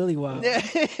DJ Willie Wow.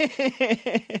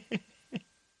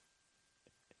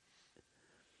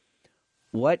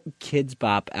 What Kids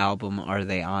Bop album are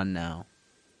they on now?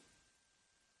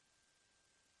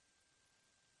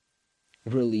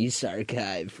 Release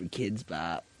archive for Kids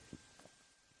Bop.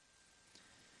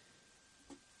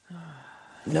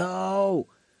 No!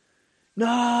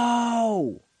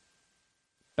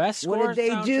 Best score What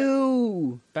did they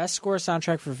do? Best score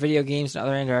soundtrack for video games and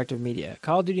other interactive media.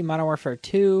 Call of Duty Modern Warfare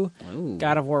 2, Ooh.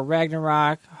 God of War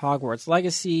Ragnarok, Hogwarts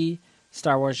Legacy,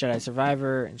 Star Wars Jedi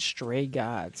Survivor, and Stray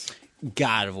Gods.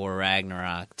 God of War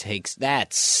Ragnarok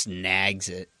snags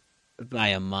it by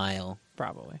a mile.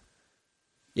 Probably.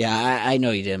 Yeah, I know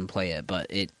you didn't play it, but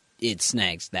it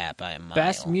snags that by a mile.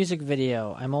 Best music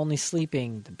video. I'm Only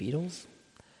Sleeping, The Beatles.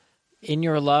 In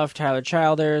Your Love, Tyler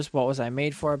Childers. What Was I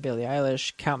Made For, Billie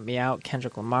Eilish. Count Me Out,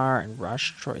 Kendrick Lamar, and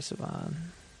Rush, Troye Sivan.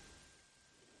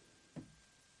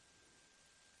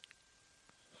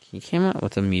 He came out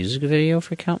with a music video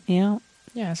for Count Me Out?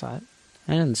 Yeah, I saw it.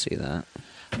 I didn't see that.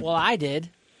 Well, I did.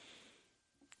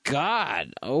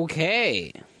 God,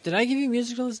 okay. Did I give you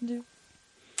music to listen to?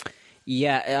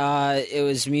 Yeah, it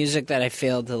was music that I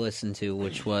failed to listen to,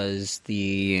 which was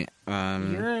the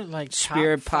You're like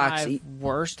Spirit top Pox 5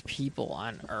 worst people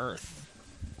on earth.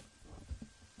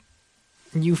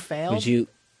 You failed? Would you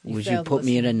failed to put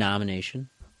me in listen. a nomination?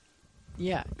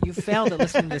 Yeah, you failed to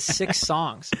listen to 6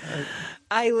 songs.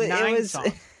 Or 9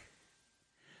 songs.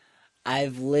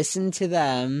 I've listened to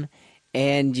them,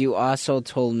 and you also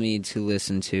told me to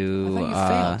listen to... I thought you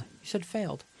failed. You said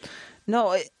failed.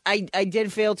 No, I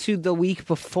did fail to the week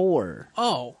before.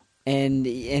 Oh. And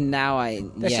now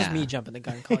That's just me jumping the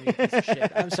gun calling you a piece of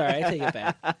shit. I'm sorry, I take it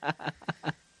back.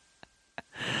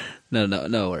 No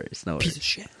worries. Piece of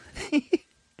shit.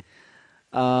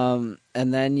 And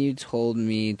then you told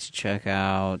me to check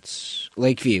out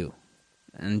Lakeview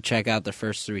and check out the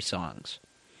first 3 songs.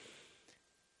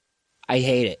 I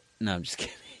hate it. No, I'm just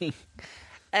kidding.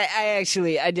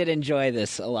 I did enjoy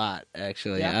this a lot,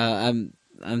 actually. Yeah.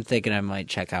 I'm thinking I might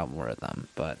check out more of them,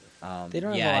 but They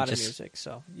don't have a lot of music,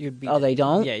 so you'd be. Oh, they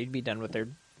don't? Yeah, you'd be done with their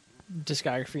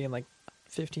discography in like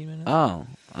 15 minutes. Oh,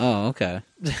 okay.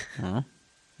 Well,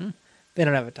 They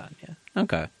don't have a ton, yeah.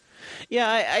 okay. Yeah,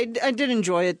 I did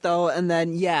enjoy it though, and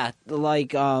then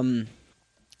like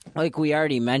we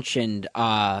already mentioned,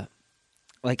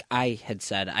 like I had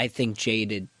said, I think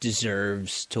Jaded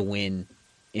deserves to win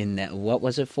in that. What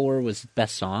was it for? Was it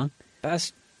best song?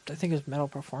 Best, I think it was metal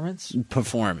performance.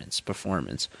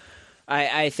 Performance.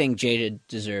 I think Jaded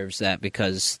deserves that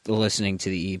because listening to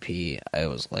the EP, I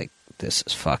was like, this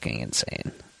is fucking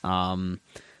insane.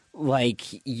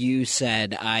 Like you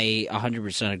said, I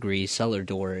 100% agree. Cellar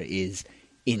Door is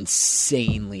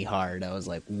insanely hard. I was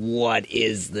like, what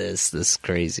is this? This is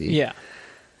crazy. Yeah.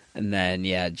 And then,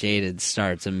 Jaded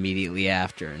starts immediately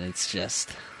after, and it's just,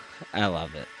 I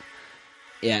love it.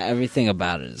 Yeah, everything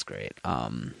about it is great.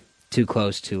 Too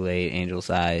Close, Too Late, Angel's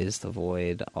Eyes, The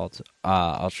Void,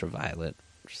 Ultraviolet.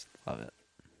 Just love it.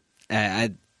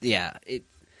 It.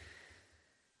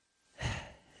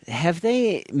 Have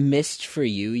they missed for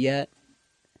you yet?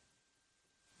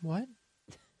 What?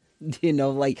 You know,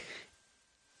 like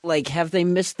have they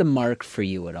missed the mark for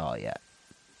you at all yet?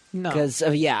 No. Because,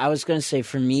 I was going to say,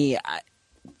 for me,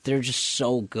 they're just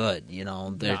so good. You know,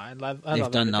 No, I love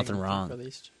they've done everything nothing they've wrong.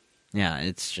 released. Yeah,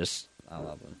 it's just I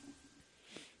love them.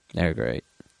 They're great.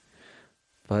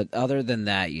 But other than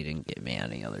that, you didn't give me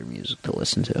any other music to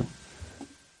listen to.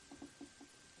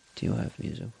 Do you have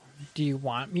music? Do you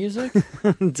want music?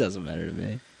 It doesn't matter to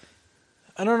me.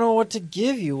 I don't know what to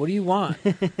give you. What do you want?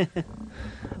 What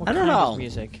I don't kind know. of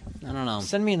music? I don't know.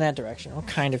 Send me in that direction. What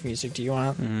kind of music do you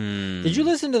want? Mm. Did you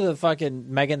listen to the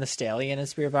fucking Megan Thee Stallion and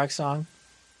Spirit Box song?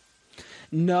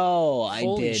 No, I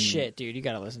Holy didn't. shit, dude. You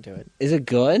gotta listen to it. Is it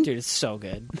good? Dude, it's so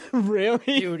good. Really?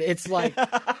 Dude, it's like...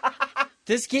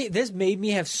 This made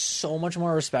me have so much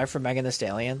more respect for Megan Thee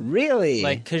Stallion. Really?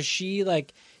 Like, because she,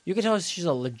 like... You can tell she's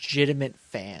a legitimate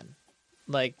fan.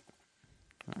 Like,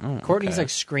 Courtney's, like,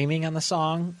 screaming on the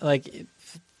song. Like,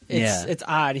 it's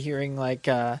odd hearing, like,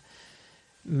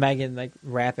 Megan, like,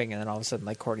 rapping, and then all of a sudden,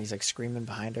 like, Courtney's, like, screaming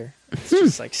behind her. It's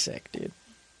just, like, sick, dude.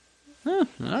 All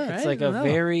right. It's, like, a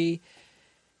very...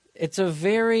 It's a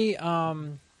very,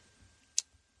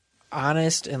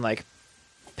 honest and, like,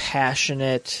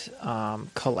 passionate,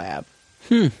 collab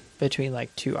between,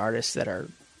 like, two artists that are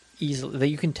easily... That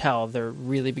you can tell they're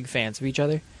really big fans of each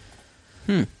other.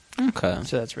 Okay.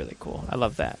 So that's really cool. I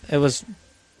love that. It was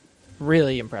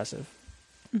really impressive.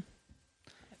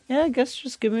 Yeah, I guess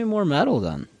just give me more metal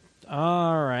then.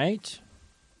 All right.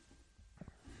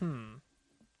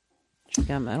 Check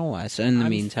out metal wise. In the I'm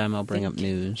meantime, I'll bring up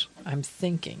thinking. news. I'm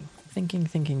thinking.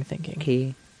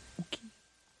 Okay.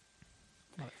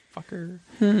 Motherfucker.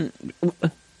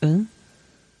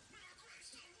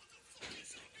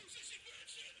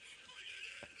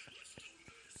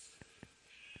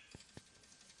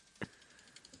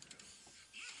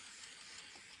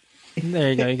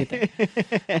 There you go. You get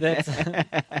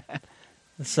that.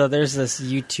 So there's this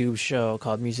YouTube show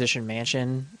called Musician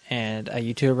Mansion, and a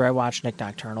YouTuber I watch, Nick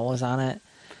Nocturnal, is on it.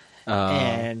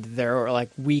 And they're like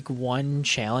week 1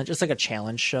 challenge. It's like a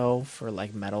challenge show for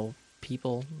like metal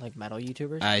people, like metal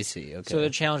YouTubers. I see. Okay. So the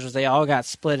challenge was they all got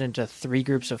split into 3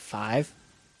 groups of 5,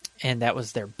 and that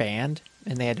was their band,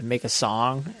 and they had to make a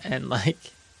song and like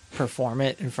perform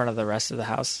it in front of the rest of the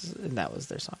house, and that was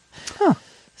their song. Huh.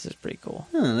 This is pretty cool.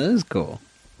 Oh, that is cool.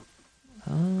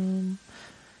 I don't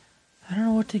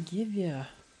know what to give you.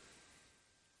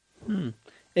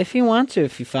 If you want to,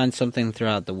 if you find something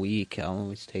throughout the week, I'll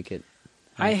always take it.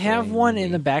 I have one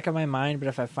in the back of my mind, but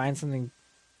if I find something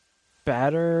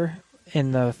better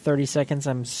in the 30 seconds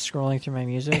I'm scrolling through my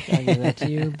music, I'll give that to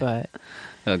you. But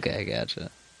Okay, I gotcha.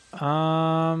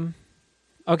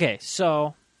 okay,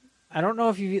 so I don't know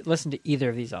if you've listened to either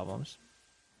of these albums,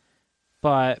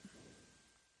 but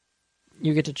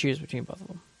you get to choose between both of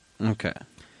them. Okay.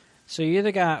 So you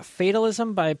either got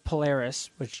Fatalism by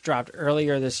Polaris, which dropped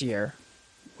earlier this year,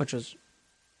 which was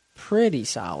pretty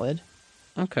solid,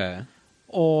 Okay.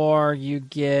 or you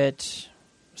get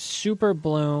Super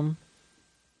Bloom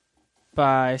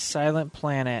by Silent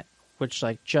Planet, which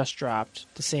like just dropped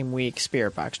the same week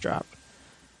Spirit Box dropped.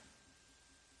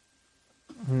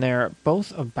 And they're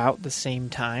both about the same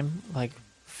time, like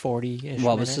 40-ish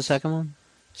What minutes. was the second one?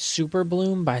 Super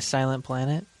Bloom by Silent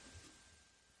Planet.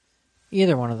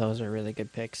 Either one of those are really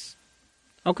good picks.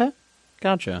 Okay.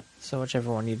 Gotcha. So whichever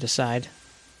one you decide.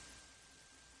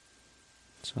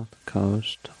 South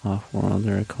Coast, Off-World, the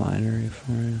Recliner,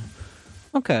 Euphoria.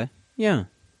 Okay. Yeah.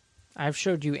 I've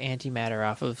showed you Antimatter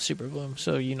off of Super Bloom,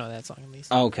 so you know that song at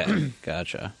least. Okay.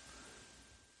 Gotcha.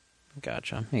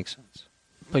 Gotcha. Makes sense.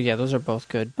 But yeah, those are both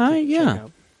good. to check Yeah.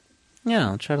 out. Yeah,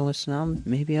 I'll try to listen out.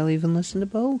 Maybe I'll even listen to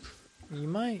both. You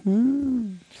might.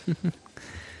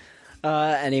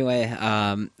 Anyway,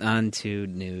 on to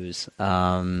news.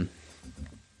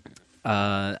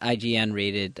 IGN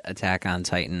rated Attack on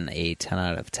Titan a 10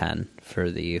 out of 10 for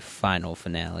the final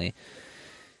finale.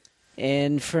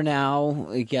 And for now,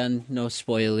 again, no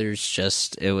spoilers,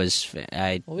 just it was...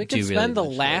 Well, we could spend the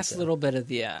last little bit of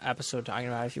the episode talking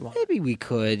about it if you want. Maybe we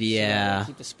could, yeah. So,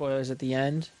 keep the spoilers at the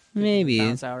end. Maybe.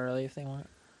 Bounce out early if they want.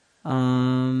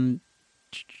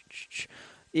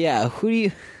 Yeah, who do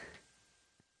you...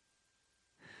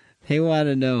 They want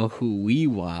to know who we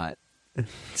want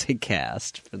to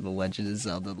cast for the Legend of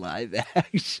Zelda live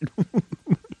action.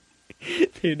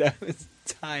 Dude, I was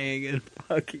dying and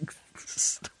fucking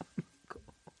Stone Cold.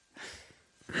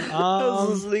 I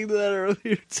was listening to that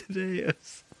earlier today. I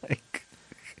was like...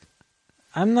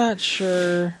 I'm not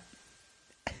sure...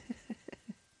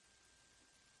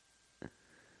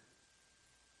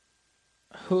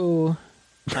 who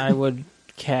I would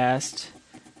cast.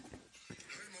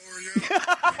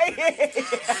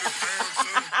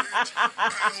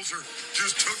 Bowser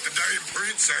just took the damn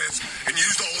princess and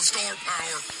used all the star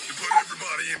power to put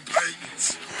everybody in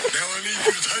paintings. Now I need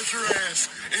you to take your ass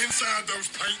inside those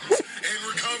paintings and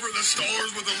recover the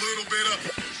stars with a little bit of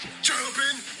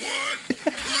jumping, wood,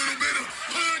 a little bit of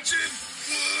punching,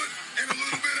 wood, and a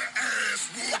little bit of ass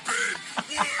whooping,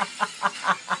 wood,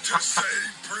 to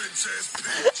save Princess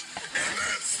Peach. And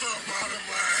that's the bottom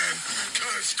line,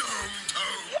 'cause Stone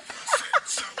Toad said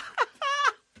so.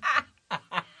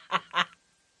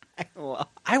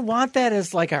 I want that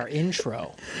as like our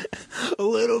intro. A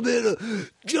little bit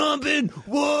of jumping.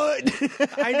 What?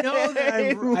 I know that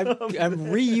I'm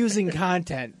reusing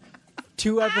content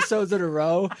 2 episodes in a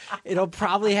row. It'll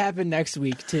probably happen next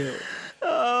week too.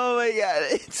 Oh my god,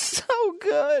 it's so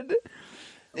good.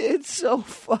 It's so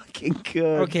fucking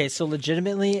good. Okay, so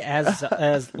legitimately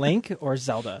as Link or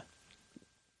Zelda?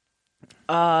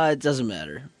 It doesn't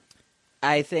matter.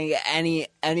 I think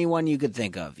anyone you could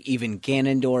think of, even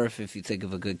Ganondorf, if you think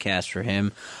of a good cast for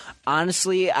him.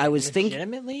 Honestly, I was thinking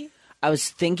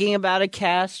about a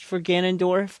cast for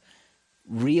Ganondorf.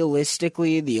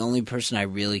 Realistically, the only person I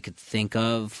really could think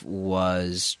of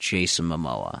was Jason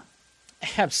Momoa.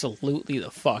 Absolutely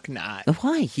the fuck not.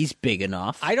 Why? He's big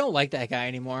enough. I don't like that guy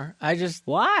anymore.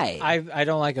 Why? I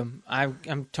don't like him.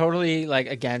 I'm totally like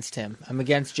against him. I'm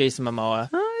against Jason Momoa.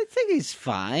 I think he's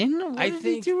fine. What did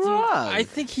he do wrong? I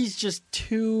think he's just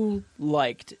too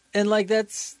liked, and like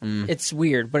that's it's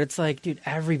weird. But it's like, dude,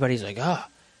 everybody's like, oh,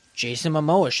 Jason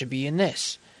Momoa should be in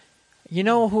this. You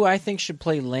know who I think should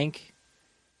play Link?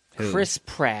 Who? Chris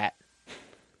Pratt.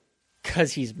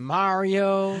 Because he's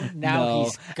Mario. Now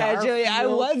he's Garfield. Actually, I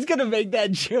was going to make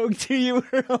that joke to you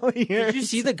earlier. Did you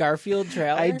see the Garfield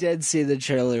trailer? I did see the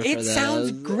trailer for that. It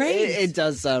sounds great. It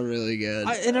does sound really good.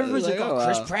 And everyone's like, oh,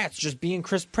 Chris Pratt's just being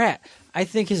Chris Pratt. I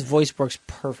think his voice works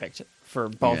perfect for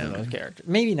both of those characters.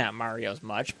 Maybe not Mario's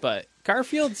much, but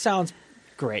Garfield sounds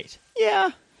great. Yeah.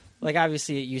 Like,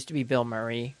 obviously, it used to be Bill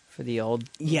Murray for the older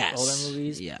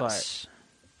movies, but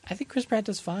I think Chris Pratt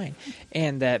does fine.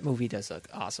 And that movie does look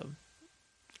awesome.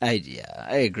 I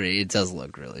agree. It does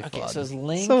look really fun. Okay, so is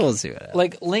Link... So we'll see what happens.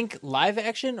 Like, Link live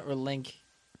action or Link...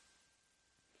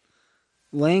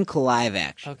 Link live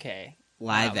action. Okay.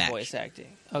 Live action. Voice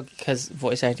acting. Okay, because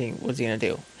voice acting, what's he going to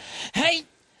do? Hey!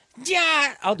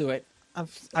 Yeah! I'll do it.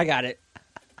 I got it.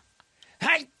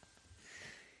 Hey!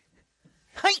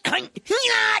 Hey!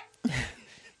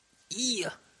 Yeah.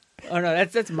 Oh, no,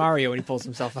 that's Mario when he pulls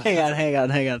himself out. Hang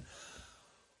on.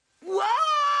 What?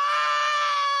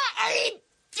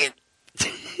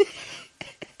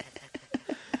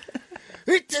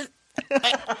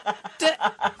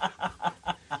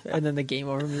 And then the game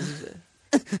over music.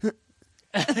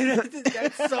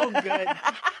 That's so good.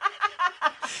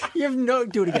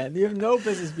 Do it again. You have no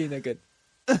business being that good.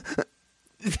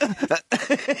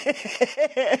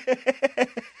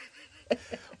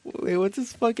 Wait, what's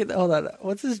this fucking... Hold on.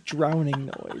 What's this drowning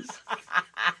noise?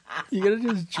 You gotta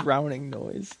do this drowning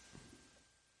noise.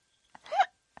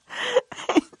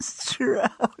 It's drowning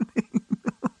noise.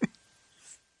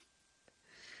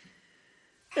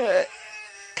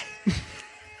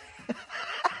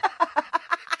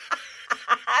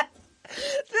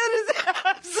 That is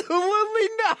absolutely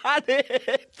not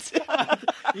it.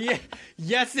 Yeah.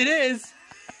 Yes, it is.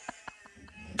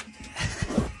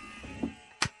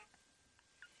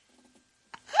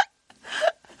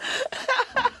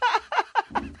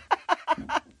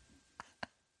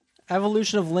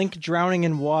 Evolution of Link drowning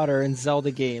in water in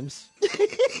Zelda games.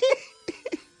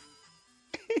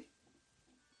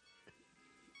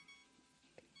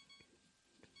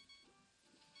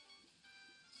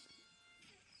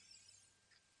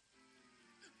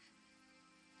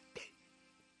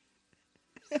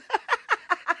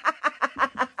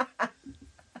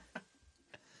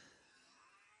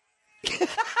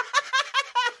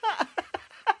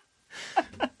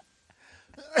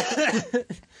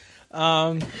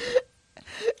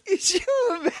 Could you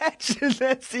imagine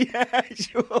that's the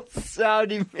actual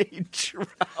sound he made drown?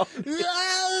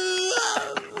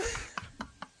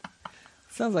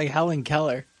 Sounds like Helen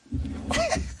Keller. Have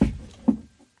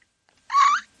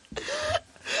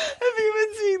you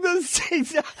been seeing those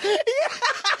things? Yeah,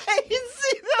 I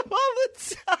see them all the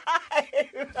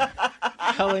time.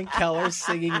 Helen Keller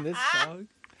singing this song.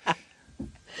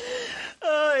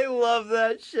 Oh, I love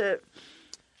that shit.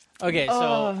 Okay,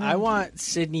 so I want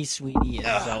Sydney Sweeney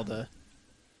as Zelda.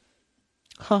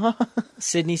 Huh?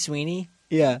 Sydney Sweeney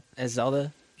Yeah. as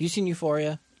Zelda. You seen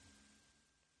Euphoria?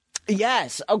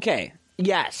 Yes. Okay.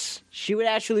 Yes. She would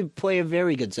actually play a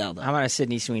very good Zelda. I'm on a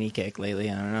Sydney Sweeney kick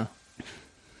lately. I don't know.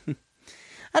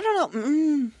 I don't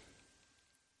know.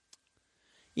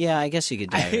 Yeah, I guess you could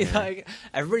dye her hair.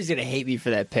 Everybody's gonna hate me for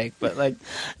that pick, but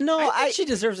No, I think she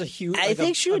deserves a huge. I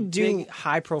think she would do big,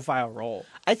 high-profile role.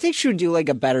 I think she would do like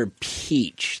a better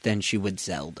Peach than she would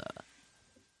Zelda.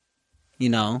 You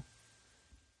know,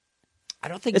 I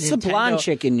don't think it's the blonde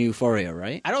chick in Euphoria,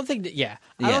 right? I don't think. I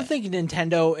don't think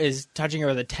Nintendo is touching her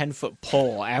with a 10-foot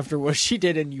pole after what she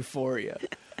did in Euphoria.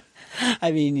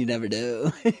 I mean, you never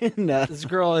do. No. This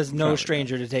girl is no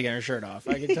stranger to taking her shirt off.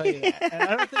 I can tell you that. And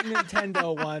I don't think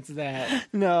Nintendo wants that.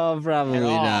 No, probably at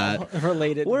all not.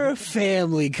 Related. We're a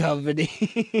family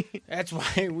company. That's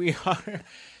why we are.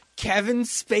 Kevin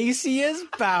Spacey as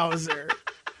Bowser.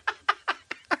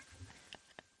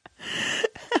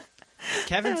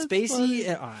 Kevin Spacey.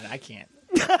 I can't.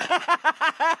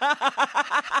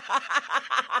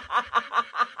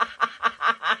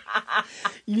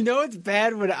 You know it's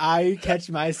bad when I catch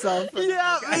myself.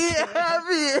 Yeah,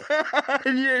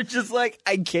 and you're just like,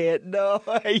 I can't. No,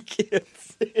 I can't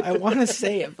say it. I want to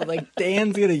say it, but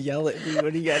Dan's gonna yell at me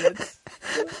when he edits.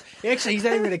 Actually, he's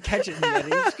not even gonna catch it yet.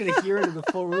 He's just gonna hear it in the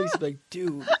full release. Like,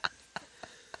 dude,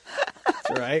 it's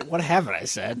all right. What haven't I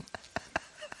said?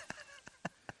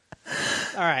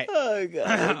 All right. Oh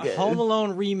god. Okay. Home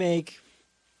Alone remake.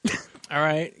 All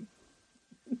right.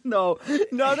 No.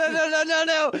 And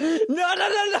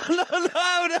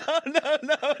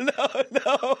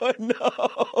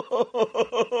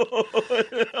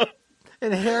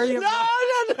Harry and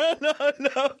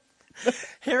No.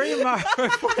 Harry and Mark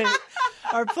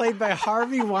are played by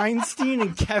Harvey Weinstein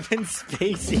and Kevin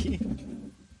Spacey.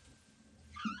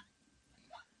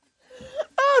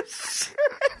 Oh shit.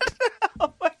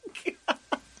 Oh my god.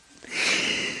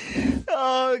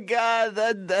 Oh god,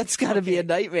 that's got to be a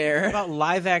nightmare. What about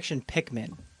live action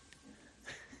Pikmin?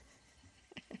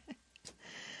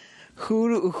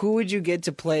 Who would you get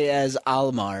to play as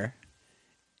Almar?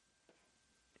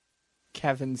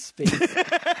 Kevin Spacey.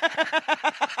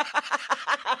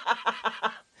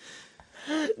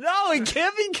 No, it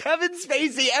can't be Kevin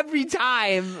Spacey every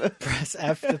time. Press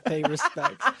F to pay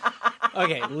respects.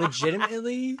 Okay,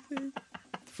 legitimately,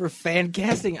 for fan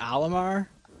casting Almar,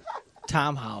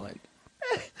 Tom Holland.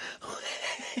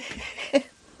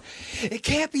 It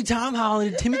can't be Tom Holland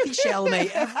and Timothy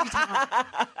Chalamet every time.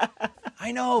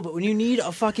 I know, but when you need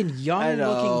a fucking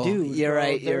young-looking dude, You're bro,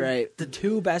 right. You're they're right. The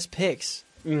two best picks.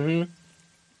 Mm-hmm.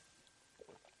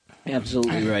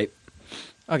 Absolutely right.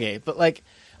 Okay, but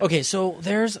so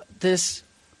there's this.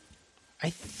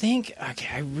 I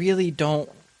really don't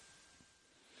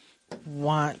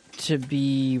want to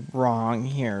be wrong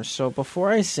here. So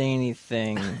before I say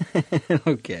anything,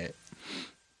 Okay.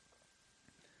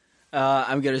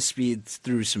 I'm going to speed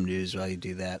through some news while you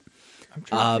do that. I'm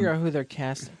trying to figure out who they're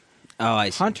casting. Oh,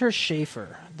 I see. Hunter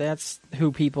Schafer. That's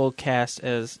who people cast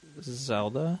as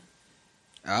Zelda.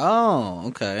 Oh,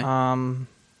 okay.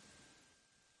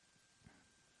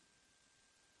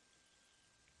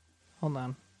 Hold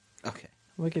on. Okay.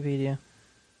 Wikipedia.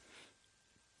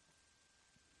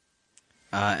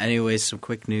 Anyways, some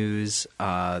quick news.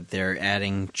 They're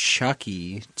adding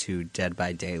Chucky to Dead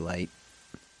by Daylight.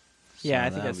 Yeah, So I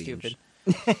think that's that'll be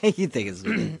stupid. You think it's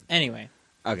stupid? Anyway,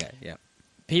 Okay, yeah.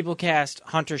 people cast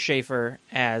Hunter Schafer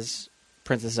as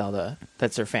Princess Zelda.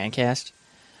 That's their fan cast.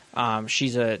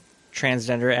 She's a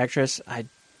transgender actress. I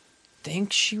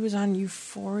think she was on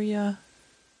Euphoria.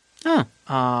 Oh,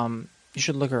 You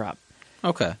should look her up.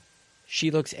 okay. She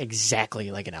looks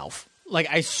exactly like an elf. Like,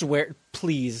 I swear,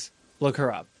 please look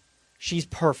her up. She's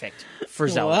perfect for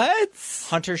Zelda. What?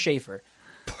 Hunter Schafer.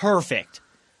 Perfect.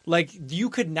 Like,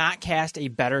 you could not cast a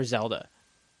better Zelda.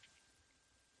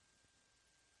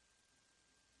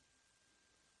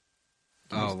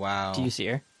 Oh, wow. Do you see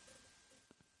her?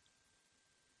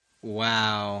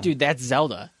 Wow. Dude, that's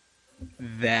Zelda.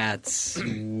 That's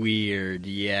weird.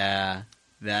 Yeah.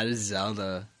 That is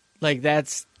Zelda. Like,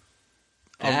 that's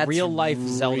a real-life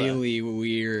Zelda. Really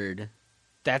weird.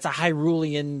 That's a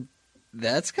Hyrulean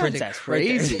That's kind of princess.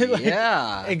 crazy. Right there.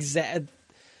 Like, Yeah.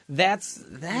 That's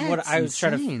what I was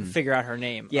trying to insane. figure out her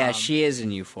name. Yeah, she is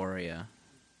in Euphoria.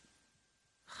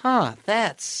 Huh,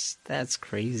 that's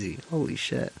crazy. Holy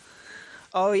shit.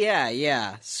 Oh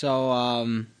yeah.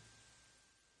 So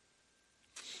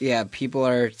yeah, people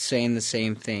are saying the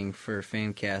same thing for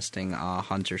fan casting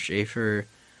Hunter Schafer.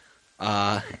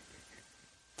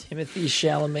 Timothy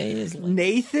Chalamet is Link.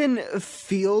 Nathan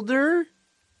Fielder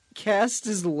cast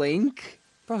as Link.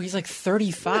 Bro, he's like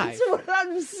 35. That's what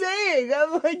I'm saying.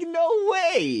 I'm like, no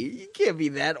way. You can't be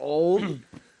that old.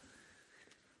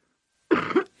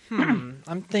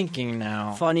 I'm thinking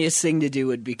now. Funniest thing to do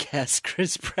would be cast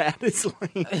Chris Pratt as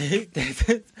Link.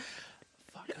 Fuck,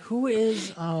 who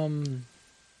is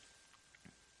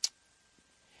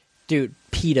Dude,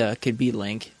 PETA could be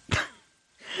Link.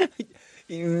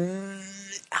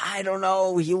 I don't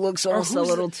know. He looks almost a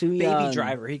little too young. Baby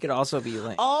Driver. He could also be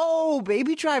Link. Oh,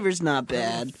 Baby Driver's not What the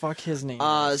bad. fuck his name.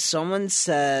 Someone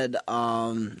said,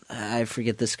 I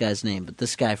forget this guy's name, but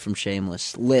this guy from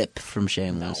Shameless, Lip from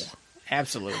Shameless. No,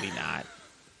 absolutely not.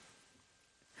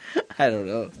 I don't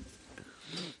know.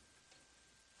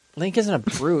 Link isn't a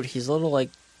brute. He's a little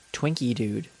like Twinkie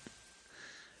dude.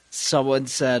 Someone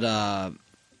said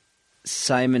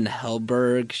Simon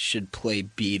Helberg should play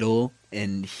Beetle,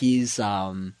 and he's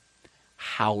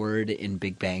Howard in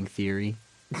Big Bang Theory.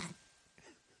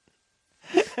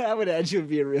 That would actually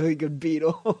be a really good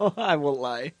Beetle. I won't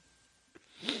lie.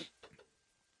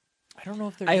 I don't know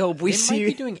if they're. I hope we they see- might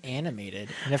be doing animated,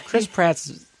 and if Chris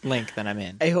Pratt's Link, then I'm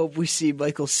in. I hope we see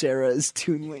Michael Cera as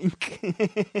Toon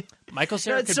Link. Michael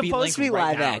Cera it's could be supposed Link to be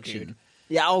right live now, action. dude.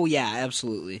 Yeah, oh yeah,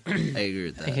 absolutely. I agree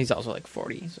with I think that. he's also like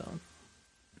 40. So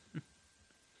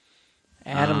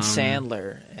Adam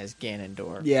Sandler as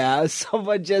Ganondorf. Yeah,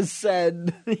 someone just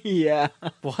said, yeah.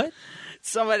 What?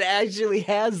 Someone actually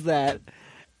has that.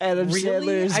 Adam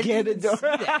Sandler is I didn't even Ganondorf.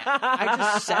 see that. I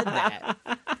just said that.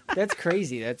 That's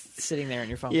crazy. That's sitting there on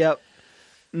your phone. Yep.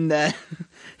 Nah.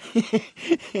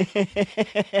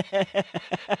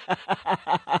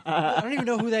 I don't even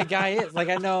know who that guy is. Like,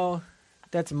 I know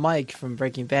that's Mike from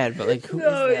Breaking Bad, but like, who is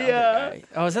No, that yeah. other guy?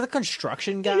 Oh, is that the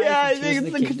construction guy? Yeah, I from Tears think of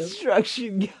it's the the Kingdom?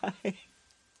 construction guy.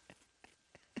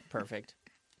 Perfect.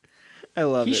 I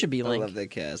love He it. should be Link. I love that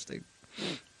casting.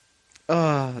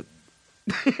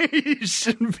 He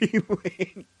shouldn't be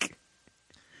Link.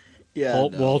 Yeah, Oh,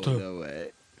 no, Walter. no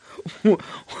way.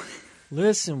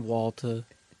 Listen, Walter.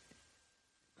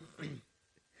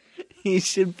 He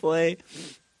should play.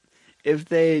 If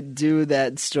they do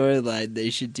that storyline,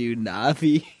 they should do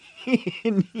Navi,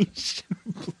 and he should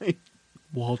play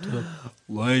Walter.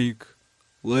 Link,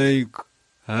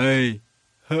 hey,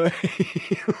 listen.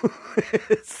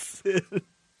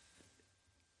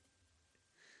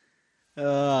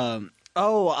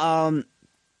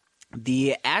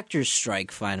 The actors'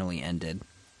 strike finally ended,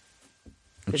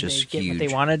 which Did is they get huge. what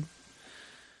they wanted?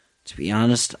 To be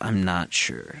honest, I'm not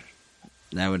sure.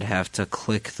 I would have to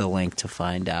click the link to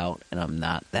find out, and I'm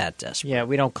not that desperate. Yeah,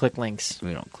 we don't click links.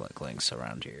 We don't click links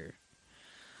around here.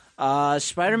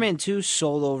 Spider-Man 2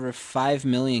 sold over 5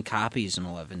 million copies in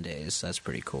 11 days. That's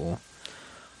pretty cool.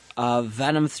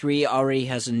 Venom 3 already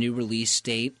has a new release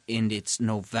date, and it's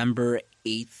November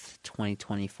 8th,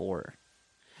 2024.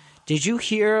 Did you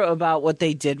hear about what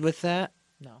they did with that?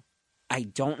 No. I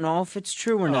don't know if it's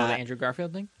true or The not, Andrew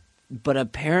Garfield thing? but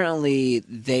apparently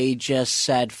they just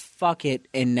said, fuck it,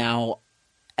 and now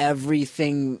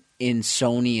everything in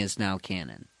Sony is now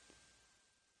canon.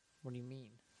 What do you mean?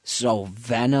 So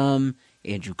Venom,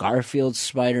 Andrew Garfield's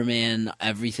Spider-Man,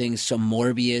 everything, so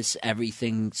Morbius,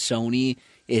 everything Sony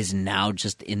is now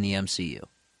just in the MCU.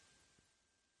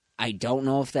 I don't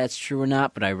know if that's true or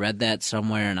not, but I read that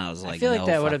somewhere and I was like, I feel like no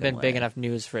that would have fucking been big way. enough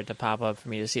news for it to pop up for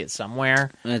me to see it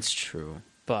somewhere. That's true.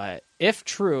 But if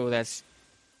true, that's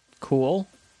cool.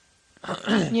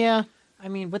 Yeah. I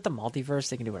mean, with the multiverse,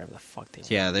 they can do whatever the fuck they want.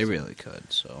 Yeah, they really could,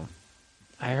 so.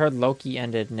 I heard Loki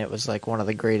ended, and it was like one of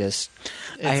the greatest.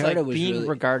 It's I heard like it was being really-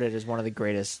 regarded as one of the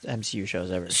greatest MCU shows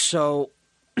ever. So,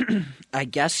 I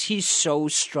guess he's so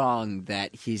strong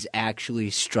that he's actually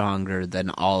stronger than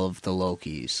all of the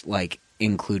Lokis, like,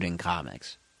 including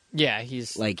comics. Yeah,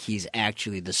 he's Like, he's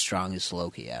actually the strongest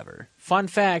Loki ever. fun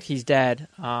fact. He's dead.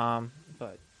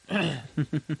 But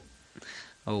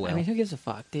Oh, well. I mean, who gives a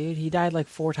fuck, dude? He died like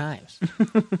 4 times.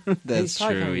 That's he's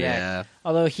probably true, coming back. yeah.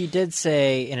 Although he did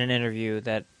say in an interview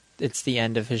that it's the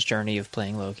end of his journey of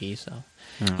playing Loki. So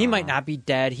he might not be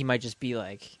dead. He might just be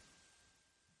like.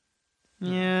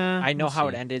 Yeah. I know we'll how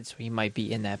it see. ended, so he might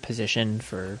be in that position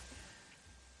for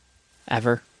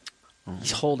ever.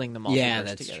 He's holding the multiverse Yeah,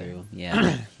 that's together. true.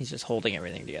 Yeah, He's just holding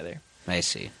everything together. I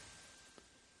see.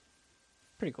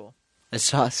 Pretty cool. I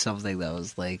saw something that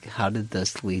was like, how did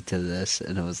this lead to this?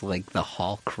 And it was like the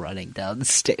Hulk running down the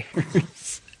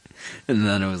stairs. And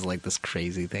then it was like this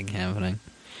crazy thing happening.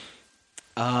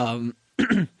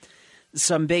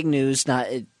 Some big news,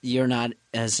 you're not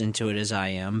as into it as I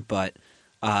am, but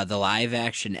the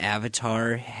live-action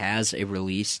Avatar has a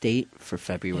release date for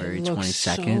February It looks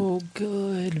 22nd. so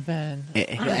good, man.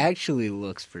 It actually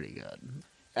looks pretty good.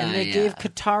 And they gave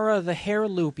Katara the hair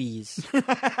loopies.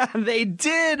 They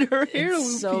did her hair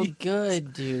It's so loopy.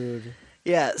 good, dude.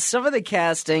 Yeah, some of the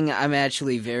casting I'm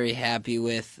actually very happy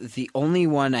with. The only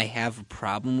one I have a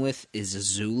problem with is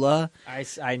Azula.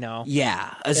 I know.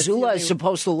 Yeah, the Azula only- is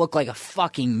supposed to look like a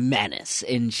fucking menace,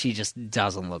 and she just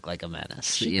doesn't look like a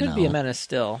menace. She you could know? be a menace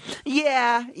still.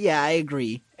 Yeah, I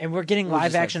agree. And we're getting We'll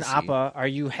live just have action to see. Appa. Are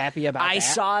you happy about that? I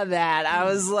saw that. I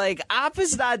was like,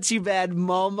 Appa's not too bad.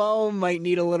 Momo might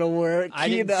need a little work. I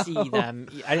you didn't know? see them.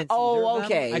 I didn't see Oh, either of them.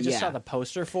 okay, I just yeah. saw the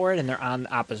poster for it, and they're on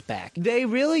Appa's back. They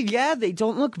really, they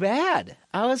don't look bad.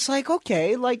 I was like,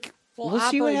 okay, like, we'll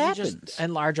see Appa, what you happens. just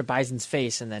enlarge a bison's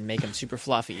face and then make him super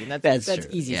fluffy. And That's that's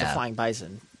true, easy. It's yeah. a flying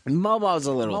bison. Momo's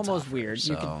a little Momo's tougher, weird.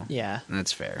 You so could, yeah.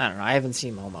 that's fair. I don't know. I haven't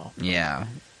seen Momo. Yeah.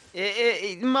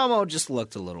 Momo just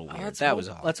looked a little weird. That was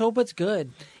all. Let's hope it's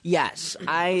good. Yes,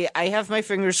 I have my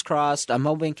fingers crossed. I'm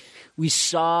hoping we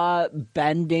saw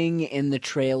bending in the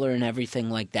trailer and everything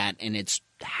like that, and it's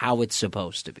how it's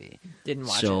supposed to be. Didn't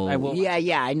watch So, it. I will.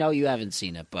 Yeah, I know you haven't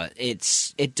seen it, but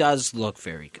it does look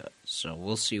very good. So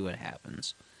we'll see what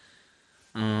happens.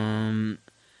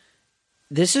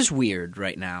 This is weird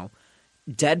right now.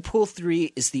 Deadpool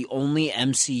 3 is the only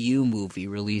MCU movie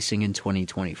releasing in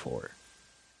 2024.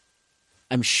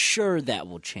 I'm sure that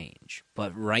will change,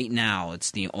 but right now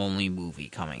it's the only movie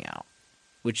coming out,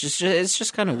 which is it's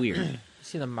just kind of weird.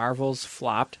 See, the Marvels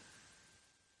flopped.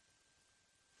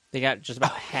 They got just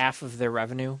about half of their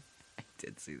revenue I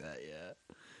did see that, yeah.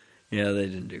 Yeah, they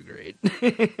didn't do great.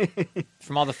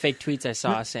 from all the fake tweets I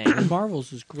saw saying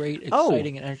Marvels was great,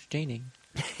 exciting, and entertaining.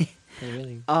 They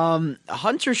really...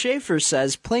 Hunter Schafer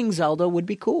says playing Zelda would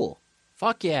be cool.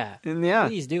 Fuck yeah. And yeah.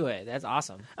 Please do it. That's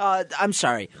awesome. I'm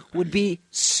sorry, would be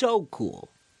so cool.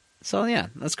 So yeah,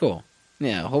 that's cool.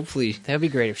 Yeah, hopefully. That would be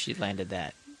great if she landed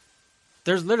that.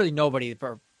 There's literally nobody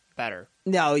better.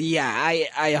 No, yeah,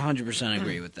 I 100%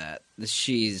 agree with that.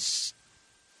 She's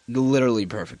literally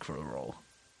perfect for the role.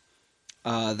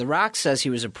 The Rock says he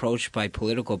was approached by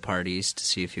political parties to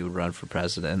see if he would run for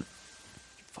president.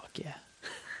 Fuck yeah.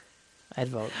 I'd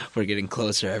vote. We're getting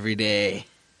closer every day.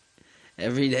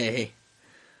 Every day.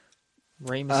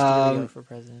 Rey Mysterio for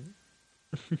president.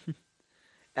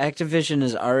 Activision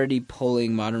is already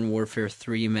pulling Modern Warfare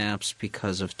 3 maps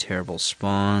because of terrible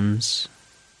spawns.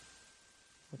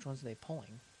 Which ones are they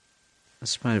pulling?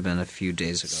 This might have been a few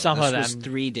days ago. Some this of was them.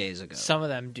 3 days ago. Some of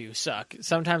them do suck.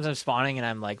 Sometimes I'm spawning and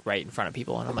I'm like right in front of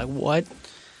people and I'm like, what?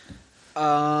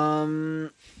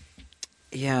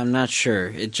 Yeah, I'm not sure.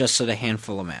 It just said a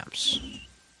handful of maps.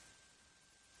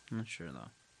 I'm not sure, though.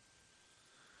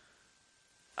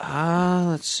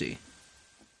 Let's see.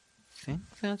 I think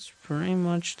that's pretty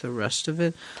much the rest of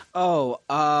it. Oh,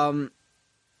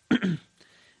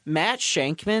 Matt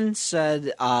Shankman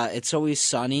said It's Always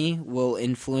Sunny will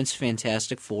influence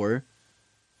Fantastic Four.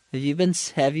 Have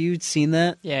you seen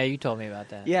that? Yeah, you told me about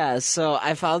that. Yeah, so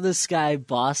I found this guy,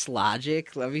 Boss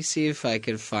Logic. Let me see if I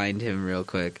can find him real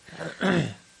quick.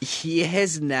 He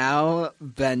has now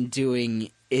been doing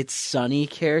It's Sunny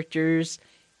characters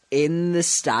in the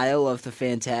style of the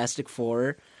Fantastic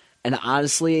Four, and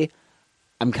honestly,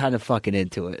 I'm kind of fucking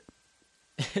into it.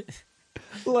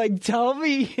 Like, tell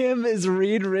me him as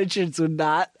Reed Richards would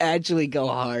not actually go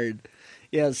hard.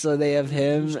 Yeah, so they have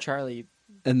him, Who's Charlie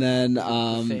and then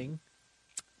thing?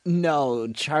 no,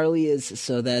 Charlie is,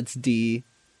 so that's D.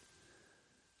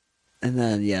 And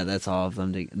then, yeah, that's all of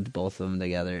them, both of them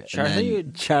together. And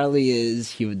then Charlie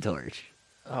is Human Torch.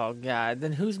 Oh god,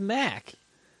 then who's Mac?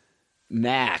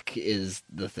 Mac is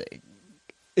the thing.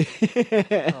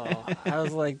 Oh, I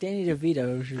was like, Danny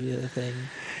DeVito should be the thing.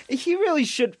 He really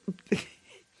should.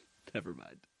 Never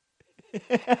mind.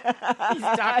 He's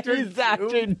Doctor He's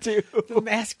Doctor Doom. The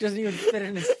mask doesn't even fit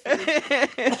in his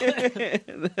face.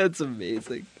 That's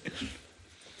amazing.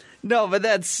 No, but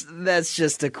that's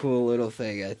just a cool little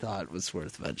thing I thought was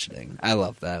worth mentioning. I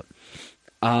love that.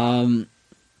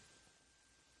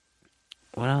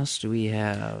 What else do we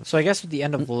have? So I guess with the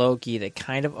end of Loki, they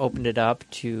kind of opened it up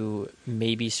to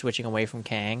maybe switching away from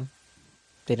Kang.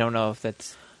 They don't know if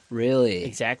that's Really?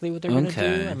 exactly what they're going to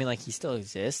Okay. do. I mean, like, he still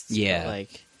exists. Yeah. But,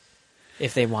 like,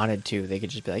 if they wanted to, they could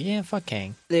just be like, yeah, fuck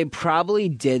Kang. They probably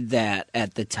did that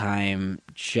at the time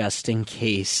just in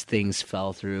case things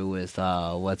fell through with,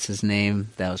 what's his name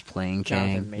that was playing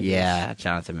Kang? Jonathan Majors. Yeah,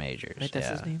 Jonathan Majors. Right, that's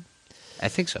yeah. his name? I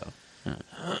think so. Yeah.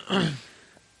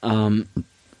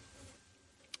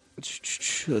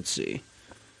 Let's see.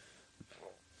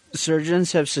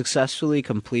 Surgeons have successfully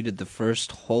completed the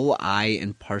first whole eye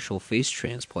and partial face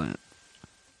transplant.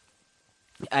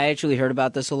 I actually heard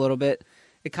about this a little bit.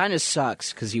 It kind of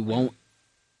sucks because you won't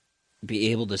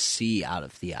be able to see out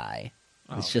of the eye.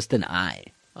 Oh. It's just an eye.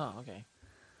 Oh, okay.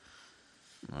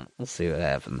 We'll see what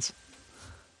happens.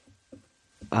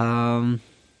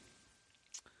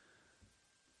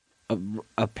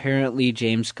 Apparently,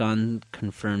 James Gunn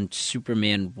confirmed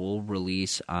Superman will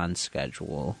release on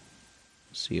schedule.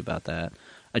 See about that.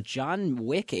 A John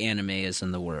Wick anime is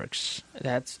in the works.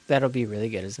 That'll be really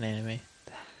good as an anime.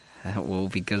 that will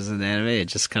because of the anime. It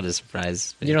just kind of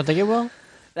surprised me. You don't think it will?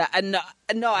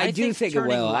 No, I do think it turning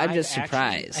will. I'm live just action-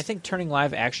 surprised. I think turning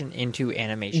live action into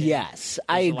animation. Yes,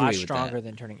 I is agree a lot with stronger that.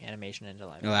 than turning animation into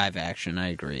live. Live action, I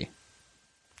agree.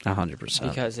 100%.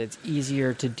 Because it's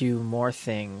easier to do more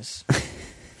things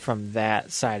from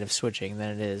that side of switching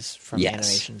than it is from Yes.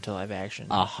 animation to live action.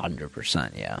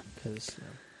 100%, yeah.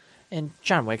 And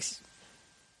John Wick's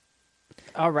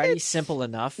already simple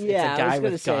enough. Yeah, it's a I guy was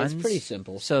gonna with say, guns. it's pretty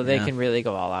simple. So they Yeah. can really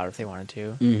go all out if they wanted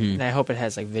to. Mhm. And I hope it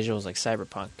has like visuals like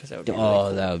Cyberpunk because that would be really Oh,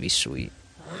 cool. that would be sweet.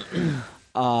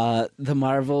 The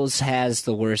Marvels has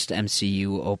the worst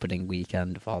MCU opening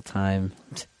weekend of all time.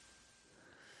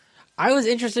 I was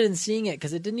interested in seeing it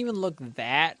because it didn't even look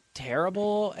that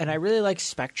terrible, and I really like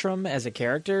Spectrum as a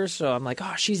character, so I'm like,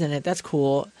 oh, she's in it, that's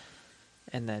cool.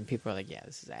 And then people are like, yeah,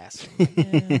 this is ass. I'm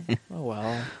like, yeah, oh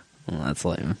well. Well, that's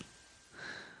lame.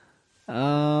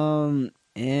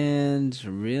 And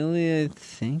really, I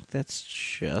think that's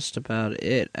just about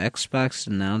it. Xbox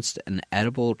announced an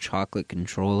edible chocolate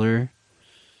controller.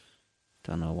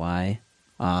 Don't know why.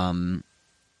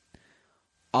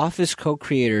 Office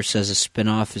co-creator says a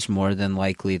spin-off is more than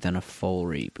likely than a full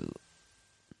reboot.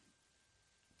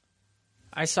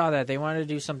 I saw that they wanted to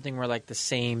do something where like the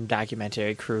same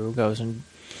documentary crew goes and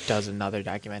does another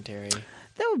documentary.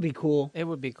 That would be cool. It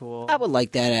would be cool. I would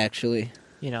like that, actually.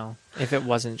 You know, if it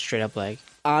wasn't straight up like,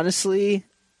 Honestly,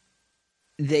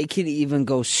 they could even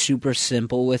go super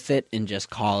simple with it and just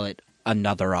call it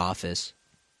another Office.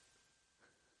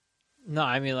 no,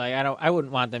 I mean like I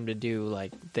wouldn't want them to do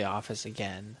like The Office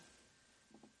again.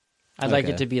 I'd like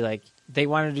Okay. it to be like they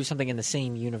want to do something in the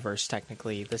same universe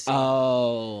technically. The same.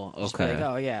 Oh, Just be okay. like,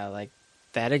 oh yeah, like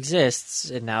that exists,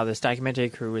 and now this documentary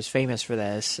crew is famous for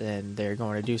this, and they're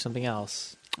going to do something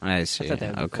else. I see. thought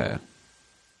that would be Okay. cool.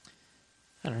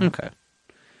 I don't know. Okay.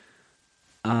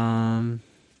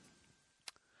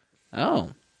 Oh.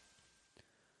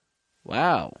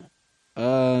 Wow.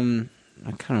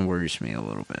 That kind of worries me a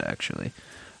little bit, actually.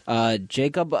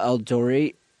 Jacob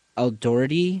Eldoherty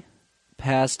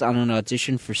passed on an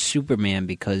audition for Superman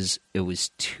because it was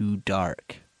too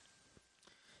dark.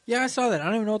 Yeah, I saw that. I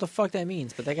don't even know what the fuck that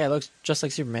means, but that guy looks just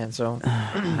like Superman. So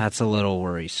That's a little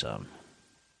worrisome.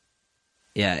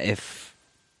 Yeah, if...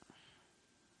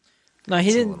 no, he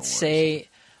It's a didn't little say.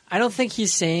 I don't think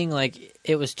he's saying like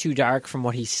it was too dark from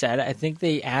what he said. I think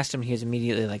they asked him. He was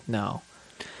immediately like, "No,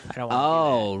 I don't want to do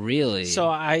Oh, really? that." So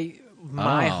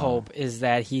my Oh. hope is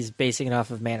that he's basing it off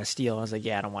of Man of Steel. I was like,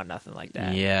 "Yeah, I don't want nothing like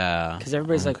that." Yeah. Because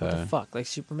everybody's like, "What Okay. the fuck?" Like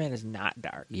Superman is not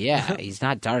dark. Yeah, he's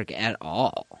not dark at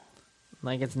all.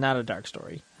 Like it's not a dark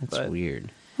story. That's But weird.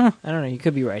 I don't know. You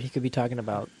could be right. He could be talking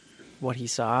about what he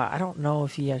saw. I don't know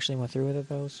if he actually went through with it,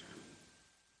 though.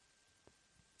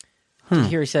 Did you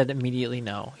hear he said immediately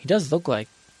no? He does look like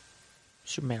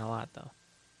Superman a lot, though.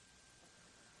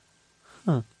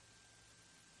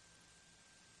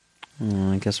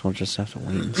 I guess we'll just have to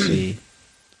wait and see.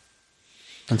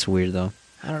 That's weird, though.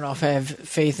 I don't know if I have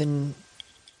faith in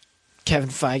Kevin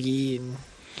Feige and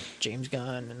James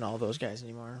Gunn and all those guys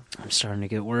anymore. I'm starting to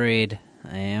get worried.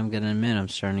 I am going to admit I'm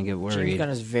starting to get James worried. Gunn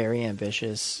is very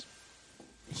ambitious.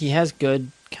 He has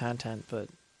good content, but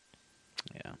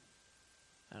Yeah.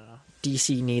 I don't know.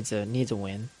 DC needs a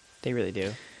win. They really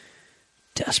do.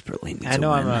 Desperately needs I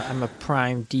know a win. I'm a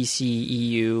prime DC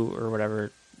EU or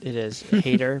whatever it is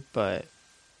hater, but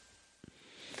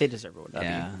they deserve a win.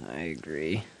 Yeah, I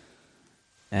agree.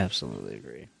 Absolutely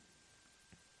agree.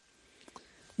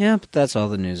 Yeah, but that's all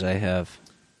the news I have.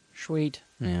 Sweet.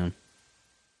 Yeah.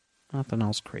 Nothing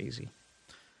else crazy.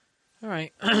 All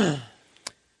right.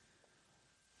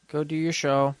 Go do your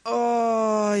show.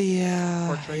 Oh, yeah.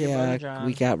 Portray your brother John.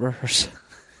 We got rehearsal.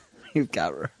 We've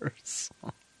got rehearsal.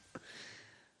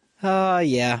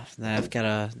 Yeah. I've got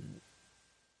a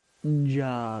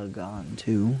jog on,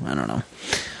 too. I don't know.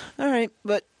 All right,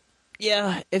 but,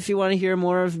 yeah, if you want to hear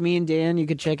more of me and Dan, you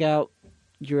could check out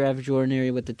Your Average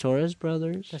Ordinary with the Torres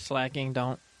Brothers. They're slacking.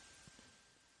 Don't.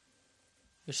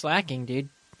 You're slacking, dude.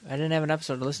 I didn't have an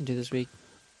episode to listen to this week.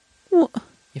 Well,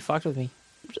 You fucked with me.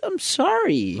 I'm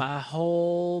sorry. My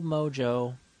whole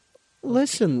mojo.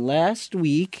 Listen, last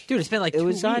week... Dude, it's been like It 2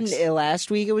 was weeks. on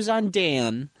last week. It was on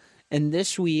Dan, and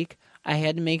this week I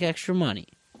had to make extra money.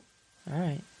 All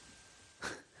right.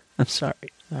 I'm sorry.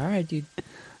 All right, dude.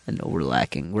 I know we're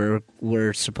lacking.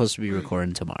 We're supposed to be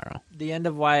recording tomorrow. The end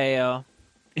of YAO.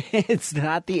 It's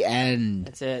not the end.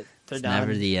 That's it. They're It's done.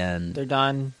 never the end. They're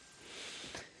done.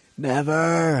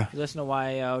 Never. Listen to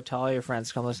YAO. Tell all your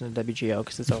friends. Come listen to WGO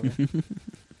because it's over.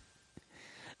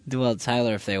 Well,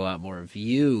 Tyler, if they want more of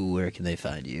you, where can they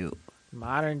find you?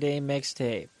 Modern day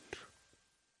mixtape.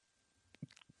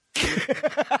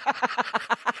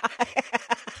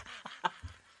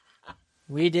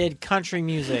 We did country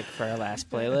music for our last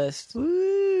playlist.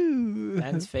 Woo!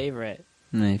 Ben's favorite.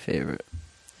 My favorite.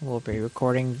 We'll be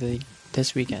recording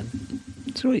this weekend.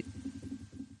 Sweet.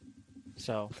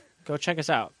 So go check us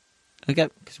out Okay.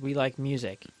 because we like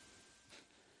music.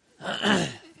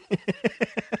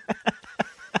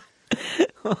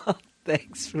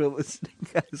 Thanks for listening,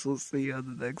 guys. We'll see you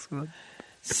on the next one.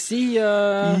 See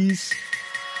ya. Peace.